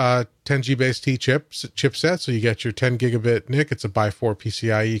Quantia 10G base T chipset, so you get your 10 gigabit NIC. It's a by 4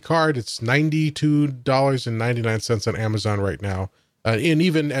 PCIe card. It's $92.99 on Amazon right now, and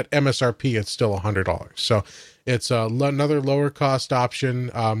even at MSRP, it's still $100. So it's another lower cost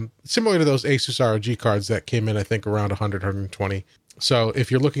option, similar to those Asus ROG cards that came in, I think, around 100, 120. So if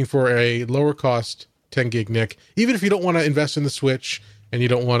you're looking for a lower cost 10 gig NIC, even if you don't want to invest in the Switch and you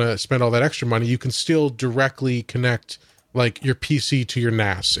don't want to spend all that extra money, you can still directly connect like your PC to your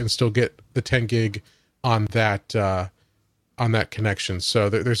NAS and still get the 10 gig on that connection. So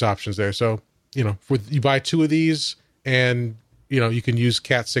there's options there. So, you buy two of these and, you can use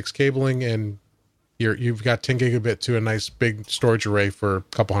Cat 6 cabling and you've got 10 gigabit to a nice big storage array for a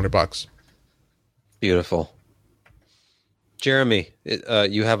couple $100. Beautiful. Jeremy,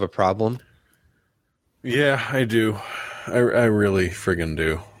 you have a problem? Yeah, I do. I really friggin'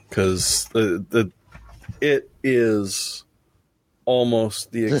 do. Because it is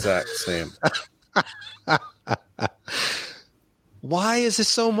almost the exact same. Why is this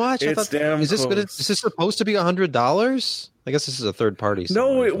so much? It's damn is this close. is this supposed to be $100? I guess this is a third party.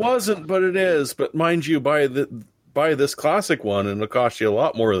 No, it wasn't, but it is. But mind you, buy this classic one, and it'll cost you a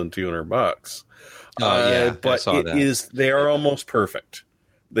lot more than $200. Yeah, but I saw that. They are almost perfect.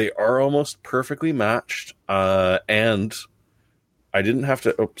 They are almost perfectly matched, and I didn't have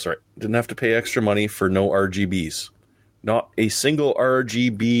to pay extra money for no RGBs. Not a single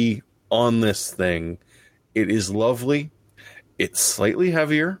RGB on this thing. It is lovely. It's slightly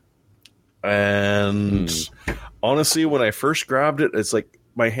heavier, and honestly, when I first grabbed it, it's like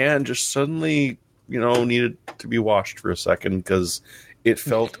my hand just suddenly, needed to be washed for a second because it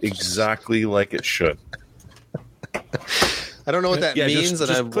felt exactly like it should. I don't know what that means,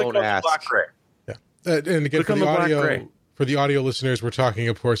 and I won't ask. Black gray. Yeah, and again, for the audio listeners, we're talking,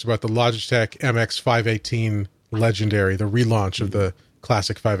 of course, about the Logitech MX518 Legendary, the relaunch of the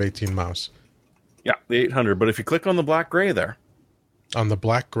classic 518 mouse. Yeah, the 800. But if you click on the black gray there, on the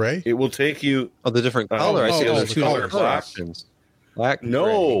black gray, it will take you. Oh, the different color. I see there's two colors. color options. Black.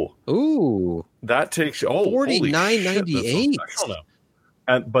 No. Gray. Ooh. That takes you. $49.98.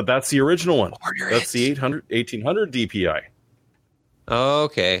 But that's the original one. Order that's the 1800 DPI.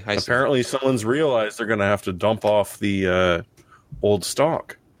 Okay. Apparently, someone's realized they're going to have to dump off the old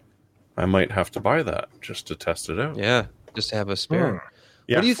stock. I might have to buy that just to test it out. Yeah, just to have a spare.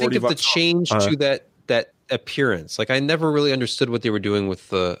 Yeah, what do you think of the change to that appearance? Like, I never really understood what they were doing with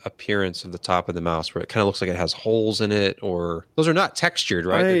the appearance of the top of the mouse, where it kind of looks like it has holes in it, or those are not textured,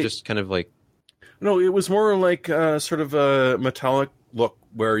 right? They're just kind of like. No, it was more like sort of a metallic look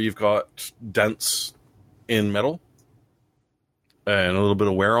where you've got dents in metal and a little bit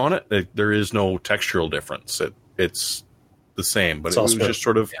of wear on it. There is no textural difference. It's the same, but it was just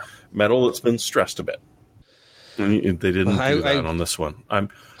sort of metal that's been stressed a bit. And they didn't do that on this one.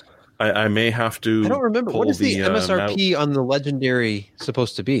 I may have to. I don't remember. What is the MSRP on the Legendary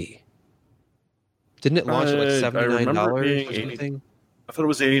supposed to be? Didn't it launch at like $79 or something? I thought it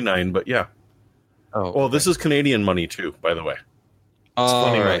was $89, but yeah. Oh, well, this is Canadian money too, by the way.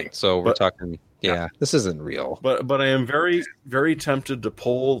 All right, so we're talking. Yeah, this isn't real. But I am very, very tempted to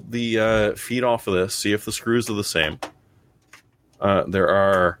pull the feet off of this, see if the screws are the same. There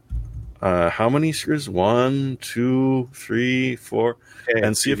are how many screws? 1, 2, 3, 4,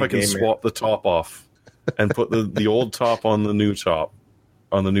 and see if I can swap the top off and put the old top on the new top,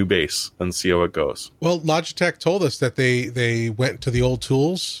 on the new base, and see how it goes. Well, Logitech told us that they went to the old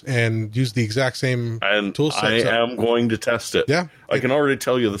tools and used the exact same tool set. I am going to test it. Yeah, I can already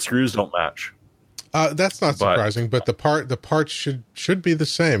tell you the screws don't match. That's not surprising, but the parts should be the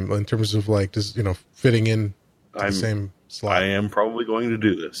same in terms of like just fitting in the same slot. I am probably going to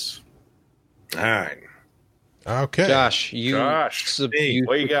do this. All right. Okay, Josh, you now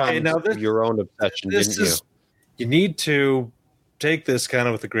your own obsession, didn't you? You need to take this kind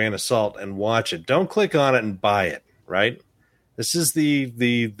of with a grain of salt and watch it. Don't click on it and buy it, right? This is the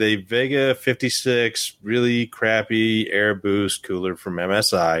Vega 56 really crappy air boost cooler from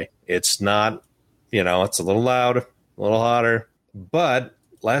MSI. It's not, it's a little loud, a little hotter, but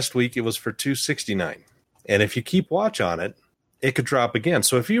last week it was for $269. And if you keep watch on it, it could drop again.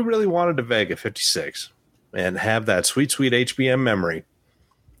 So if you really wanted a Vega 56 and have that sweet HBM memory,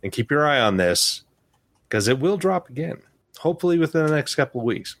 and keep your eye on this, because it will drop again, hopefully within the next couple of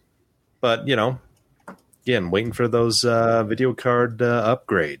weeks. But, again, waiting for those video card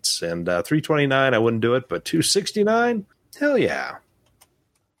upgrades. And $329, I wouldn't do it, but $269, hell yeah.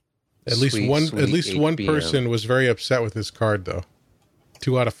 At least one person was very upset with this card, though.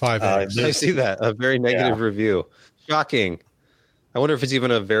 2 out of 5. I see that. A very negative review. Shocking. I wonder if it's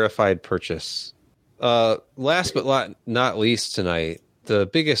even a verified purchase. Last but not least tonight, the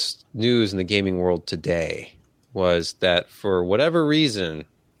biggest news in the gaming world today was that for whatever reason,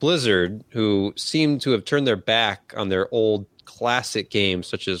 Blizzard, who seemed to have turned their back on their old classic games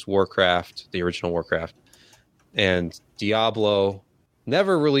such as Warcraft, the original Warcraft, and Diablo,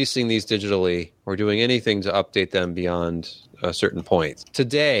 never releasing these digitally or doing anything to update them beyond a certain point.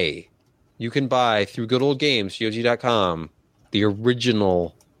 Today, you can buy through Good Old Games, GOG.com, the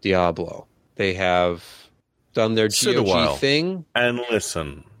original Diablo. They have done their GOG thing. And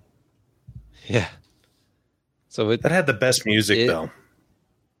listen. Yeah. So that had the best music, though.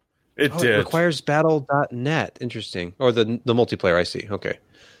 It did. It requires battle.net. Interesting. Or the multiplayer, I see. Okay.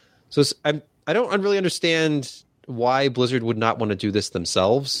 So I don't really understand why Blizzard would not want to do this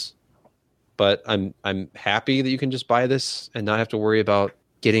themselves, but I'm happy that you can just buy this and not have to worry about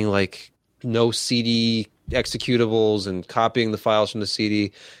getting like no CD executables and copying the files from the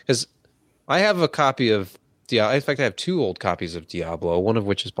CD, because I have a copy of Diablo. In fact, I have 2 old copies of Diablo, one of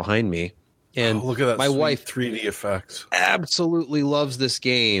which is behind me. And look at that! My wife 3D effects. Absolutely loves this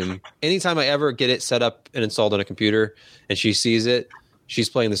game. Anytime I ever get it set up and installed on a computer, and she sees it, she's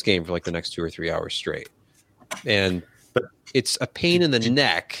playing this game for like the next 2 or 3 hours straight. And it's a pain in the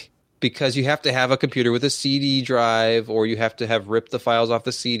neck because you have to have a computer with a CD drive, or you have to have ripped the files off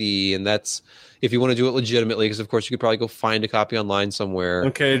the CD, and that's if you want to do it legitimately. Because of course you could probably go find a copy online somewhere.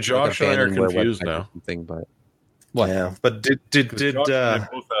 Okay, Josh and I are confused now. But what? Yeah, but did Josh and I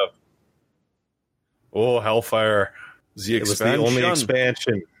both have. Oh, Hellfire! It was the only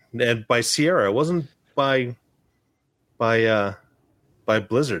expansion, and by Sierra. It wasn't by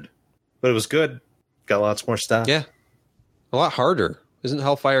Blizzard, but it was good. Got lots more stuff. Yeah, a lot harder. Isn't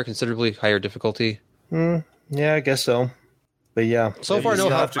Hellfire considerably higher difficulty? Yeah, I guess so. But yeah, so far no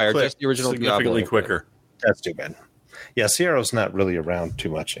Hellfire, just the original significantly Diablo. quicker. That's too bad. Yeah, Sierra's not really around too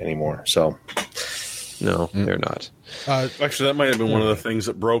much anymore. So no, they're not. Actually, that might have been one of the things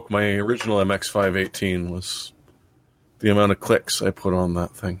that broke my original MX518 was the amount of clicks I put on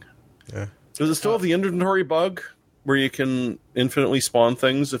that thing. Yeah. Does it still have the inventory bug where you can infinitely spawn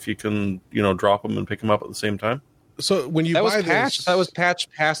things if you can, drop them and pick them up at the same time? So when you that buy was patched, this, that was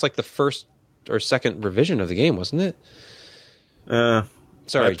patched past like the first or second revision of the game, wasn't it?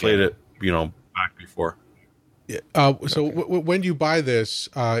 Sorry, I played it, back before. When you buy this,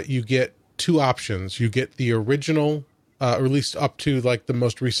 you get 2 options. You get the original, or at least up to like the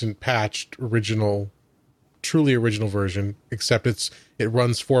most recent patched truly original version, except it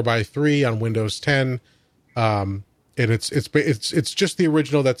runs 4x3 on Windows 10, and it's just the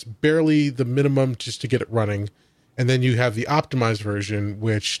original. That's barely the minimum just to get it running. And then you have the optimized version,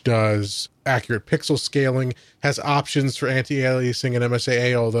 which does accurate pixel scaling, has options for anti-aliasing and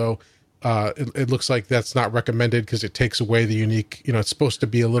MSAA, although it looks like that's not recommended because it takes away the unique, it's supposed to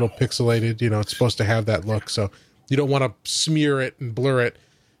be a little pixelated, it's supposed to have that look. So you don't want to smear it and blur it.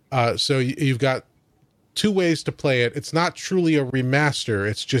 So you've got 2 ways to play it. It's not truly a remaster.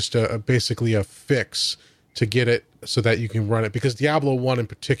 It's just basically a fix to get it so that you can run it, because Diablo 1 in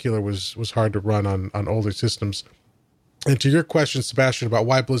particular was hard to run on older systems. And to your question, Sebastian, about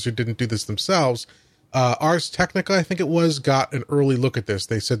why Blizzard didn't do this themselves, Ars Technica, I think it was, got an early look at this.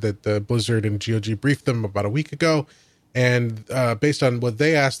 They said that Blizzard and GOG briefed them about a week ago, and based on what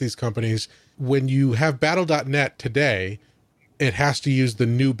they asked these companies, when you have Battle.net today, it has to use the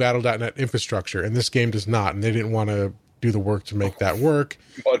new Battle.net infrastructure, and this game does not, and they didn't want to do the work to make that work.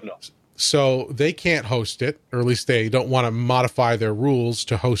 God, no. So they can't host it, or at least they don't want to modify their rules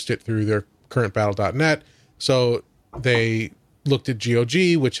to host it through their current Battle.net. So they looked at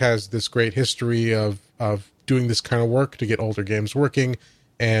GOG, which has this great history of doing this kind of work to get older games working.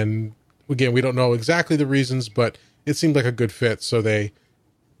 And again, we don't know exactly the reasons, but it seemed like a good fit. So they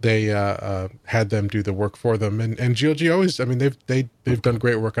had them do the work for them. And GOG always, I mean, they've done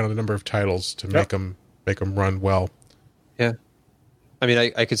great work on a number of titles to make them run well. Yeah. I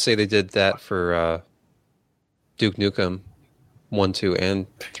mean, I could say they did that for Duke Nukem 1, 2, and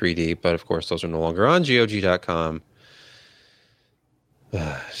 3D, but of course those are no longer on GOG.com.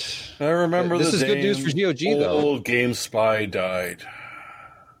 I remember this is good news for GOG, though. Old GameSpy died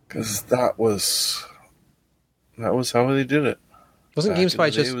because that was how they did it. Wasn't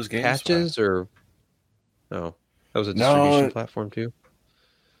GameSpy just patches, or no? That was a distribution platform too.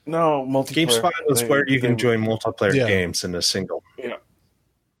 No, multiplayer. GameSpy was where you can join multiplayer games in a single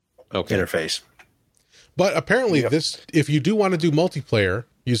interface. But apparently, if you do want to do multiplayer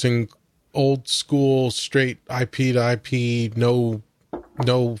using old school straight IP to IP, no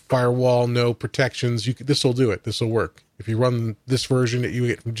firewall, no protections, this will do it. This will work. If you run this version that you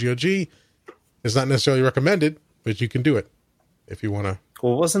get from GOG, it's not necessarily recommended, but you can do it if you want to.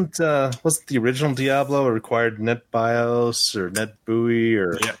 Well, wasn't the original Diablo required NetBIOS or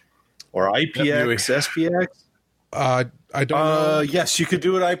NetBEUI or IPX, SPX? I don't know. Yes, you could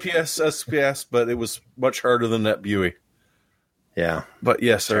do it IPS, SPS, but it was much harder than NetBEUI. Yeah. But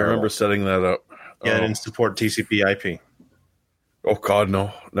yes, I remember setting that up. Yeah, it didn't support TCP IP. Oh, God,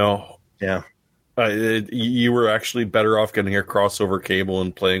 no. Yeah. You were actually better off getting a crossover cable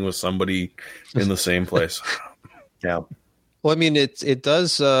and playing with somebody in the same place. Yeah. Well, I mean, it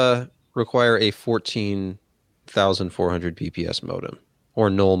does require a 14,400 BPS modem or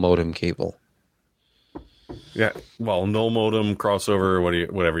null modem cable. Yeah, well, null modem, crossover,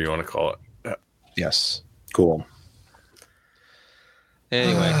 whatever you want to call it. Yeah. Yes. Cool.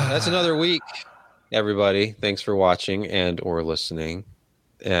 Anyway, that's another week, everybody. Thanks for watching and or listening.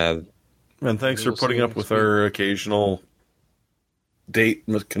 And thanks for putting up with our occasional date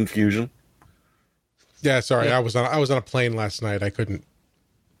confusion. Yeah, sorry. Yeah. I was on a plane last night. I couldn't.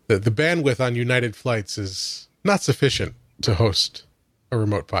 the bandwidth on United flights is not sufficient to host a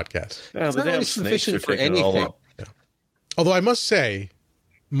remote podcast. Yeah, It's the not damn really snakes sufficient are for taking it all anything. up. Although I must say,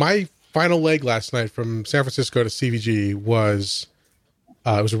 my final leg last night from San Francisco to CVG was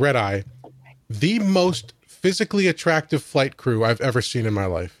it was a red eye, the most physically attractive flight crew I've ever seen in my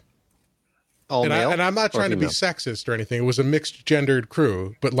life. All male? And I'm not or trying to be female? sexist or anything. It was a mixed gendered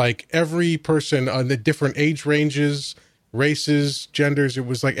crew, but like every person on the different age ranges, races, genders, it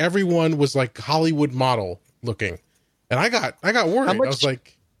was like everyone was like Hollywood model looking. And I got worried. I was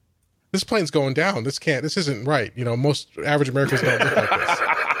like, this plane's going down. This isn't right. You know, most average Americans don't look like this.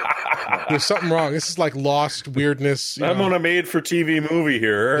 There's something wrong. This is like Lost weirdness. I'm on a made-for-TV movie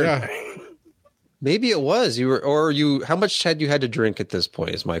here. Yeah. Maybe it was. How much had you had to drink at this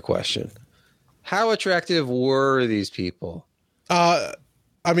point is my question. How attractive were these people? I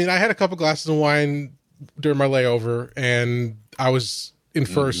mean, I had a couple glasses of wine during my layover, and I was in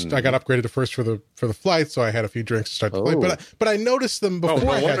first. I got upgraded to first for the flight, so I had a few drinks to start the flight. But I noticed them before. Oh,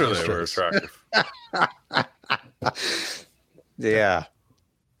 no I had wonder those they were drinks. attractive. Yeah.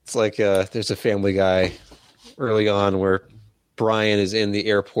 It's like there's a Family Guy early on where Brian is in the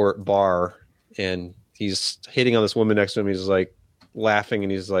airport bar and he's hitting on this woman next to him. He's like laughing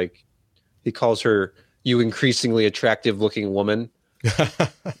and he's like, he calls her, "You increasingly attractive looking woman."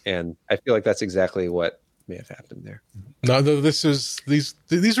 And I feel like that's exactly what may have happened there. No, these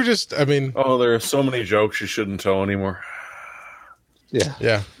were just. I mean, Oh, there are so many jokes you shouldn't tell anymore. Yeah.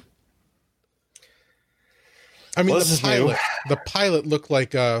 yeah. I mean, Well, this is new. the pilot looked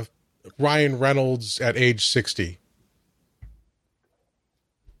like Ryan Reynolds at age 60.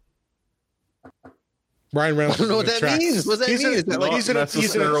 Ryan Reynolds. I don't know what that means. What does that mean? Is that like he's an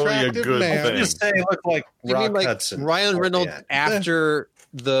necessarily a attractive good man. thing. Just say he looked like you Rock mean like Hudson. Ryan Reynolds Yeah. after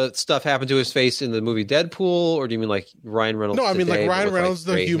the stuff happened to his face in the movie Deadpool, or do you mean like Ryan Reynolds? No, I mean today, like but Ryan with, Reynolds,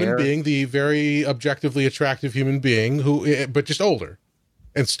 the gray human hair? being, the very objectively attractive human being but just older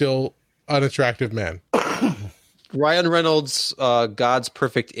and still an attractive man. Ryan Reynolds, God's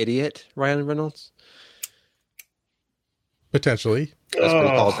perfect idiot. Ryan Reynolds. Potentially. That's what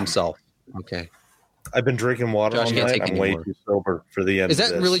he calls himself. Okay. I've been drinking water Josh all can't night. take I'm way anymore. too sober for the end. Is of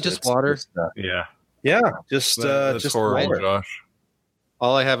that this. really just water? Yeah. Yeah, just That's horrible, water. Josh.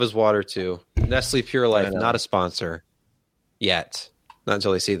 All I have is water too. Nestle Pure Life, I know. not a sponsor yet. Not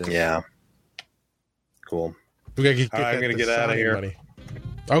until they see them. Yeah, cool. We gotta get All right, I'm that gonna get outta Dasani here. money.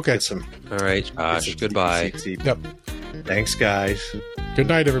 Okay. Get some. All right, get Josh. some Goodbye. TCT. Yep. Thanks, guys. Good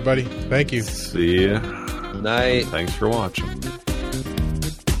night, everybody. Thank you. See ya. Night. Thanks for watching.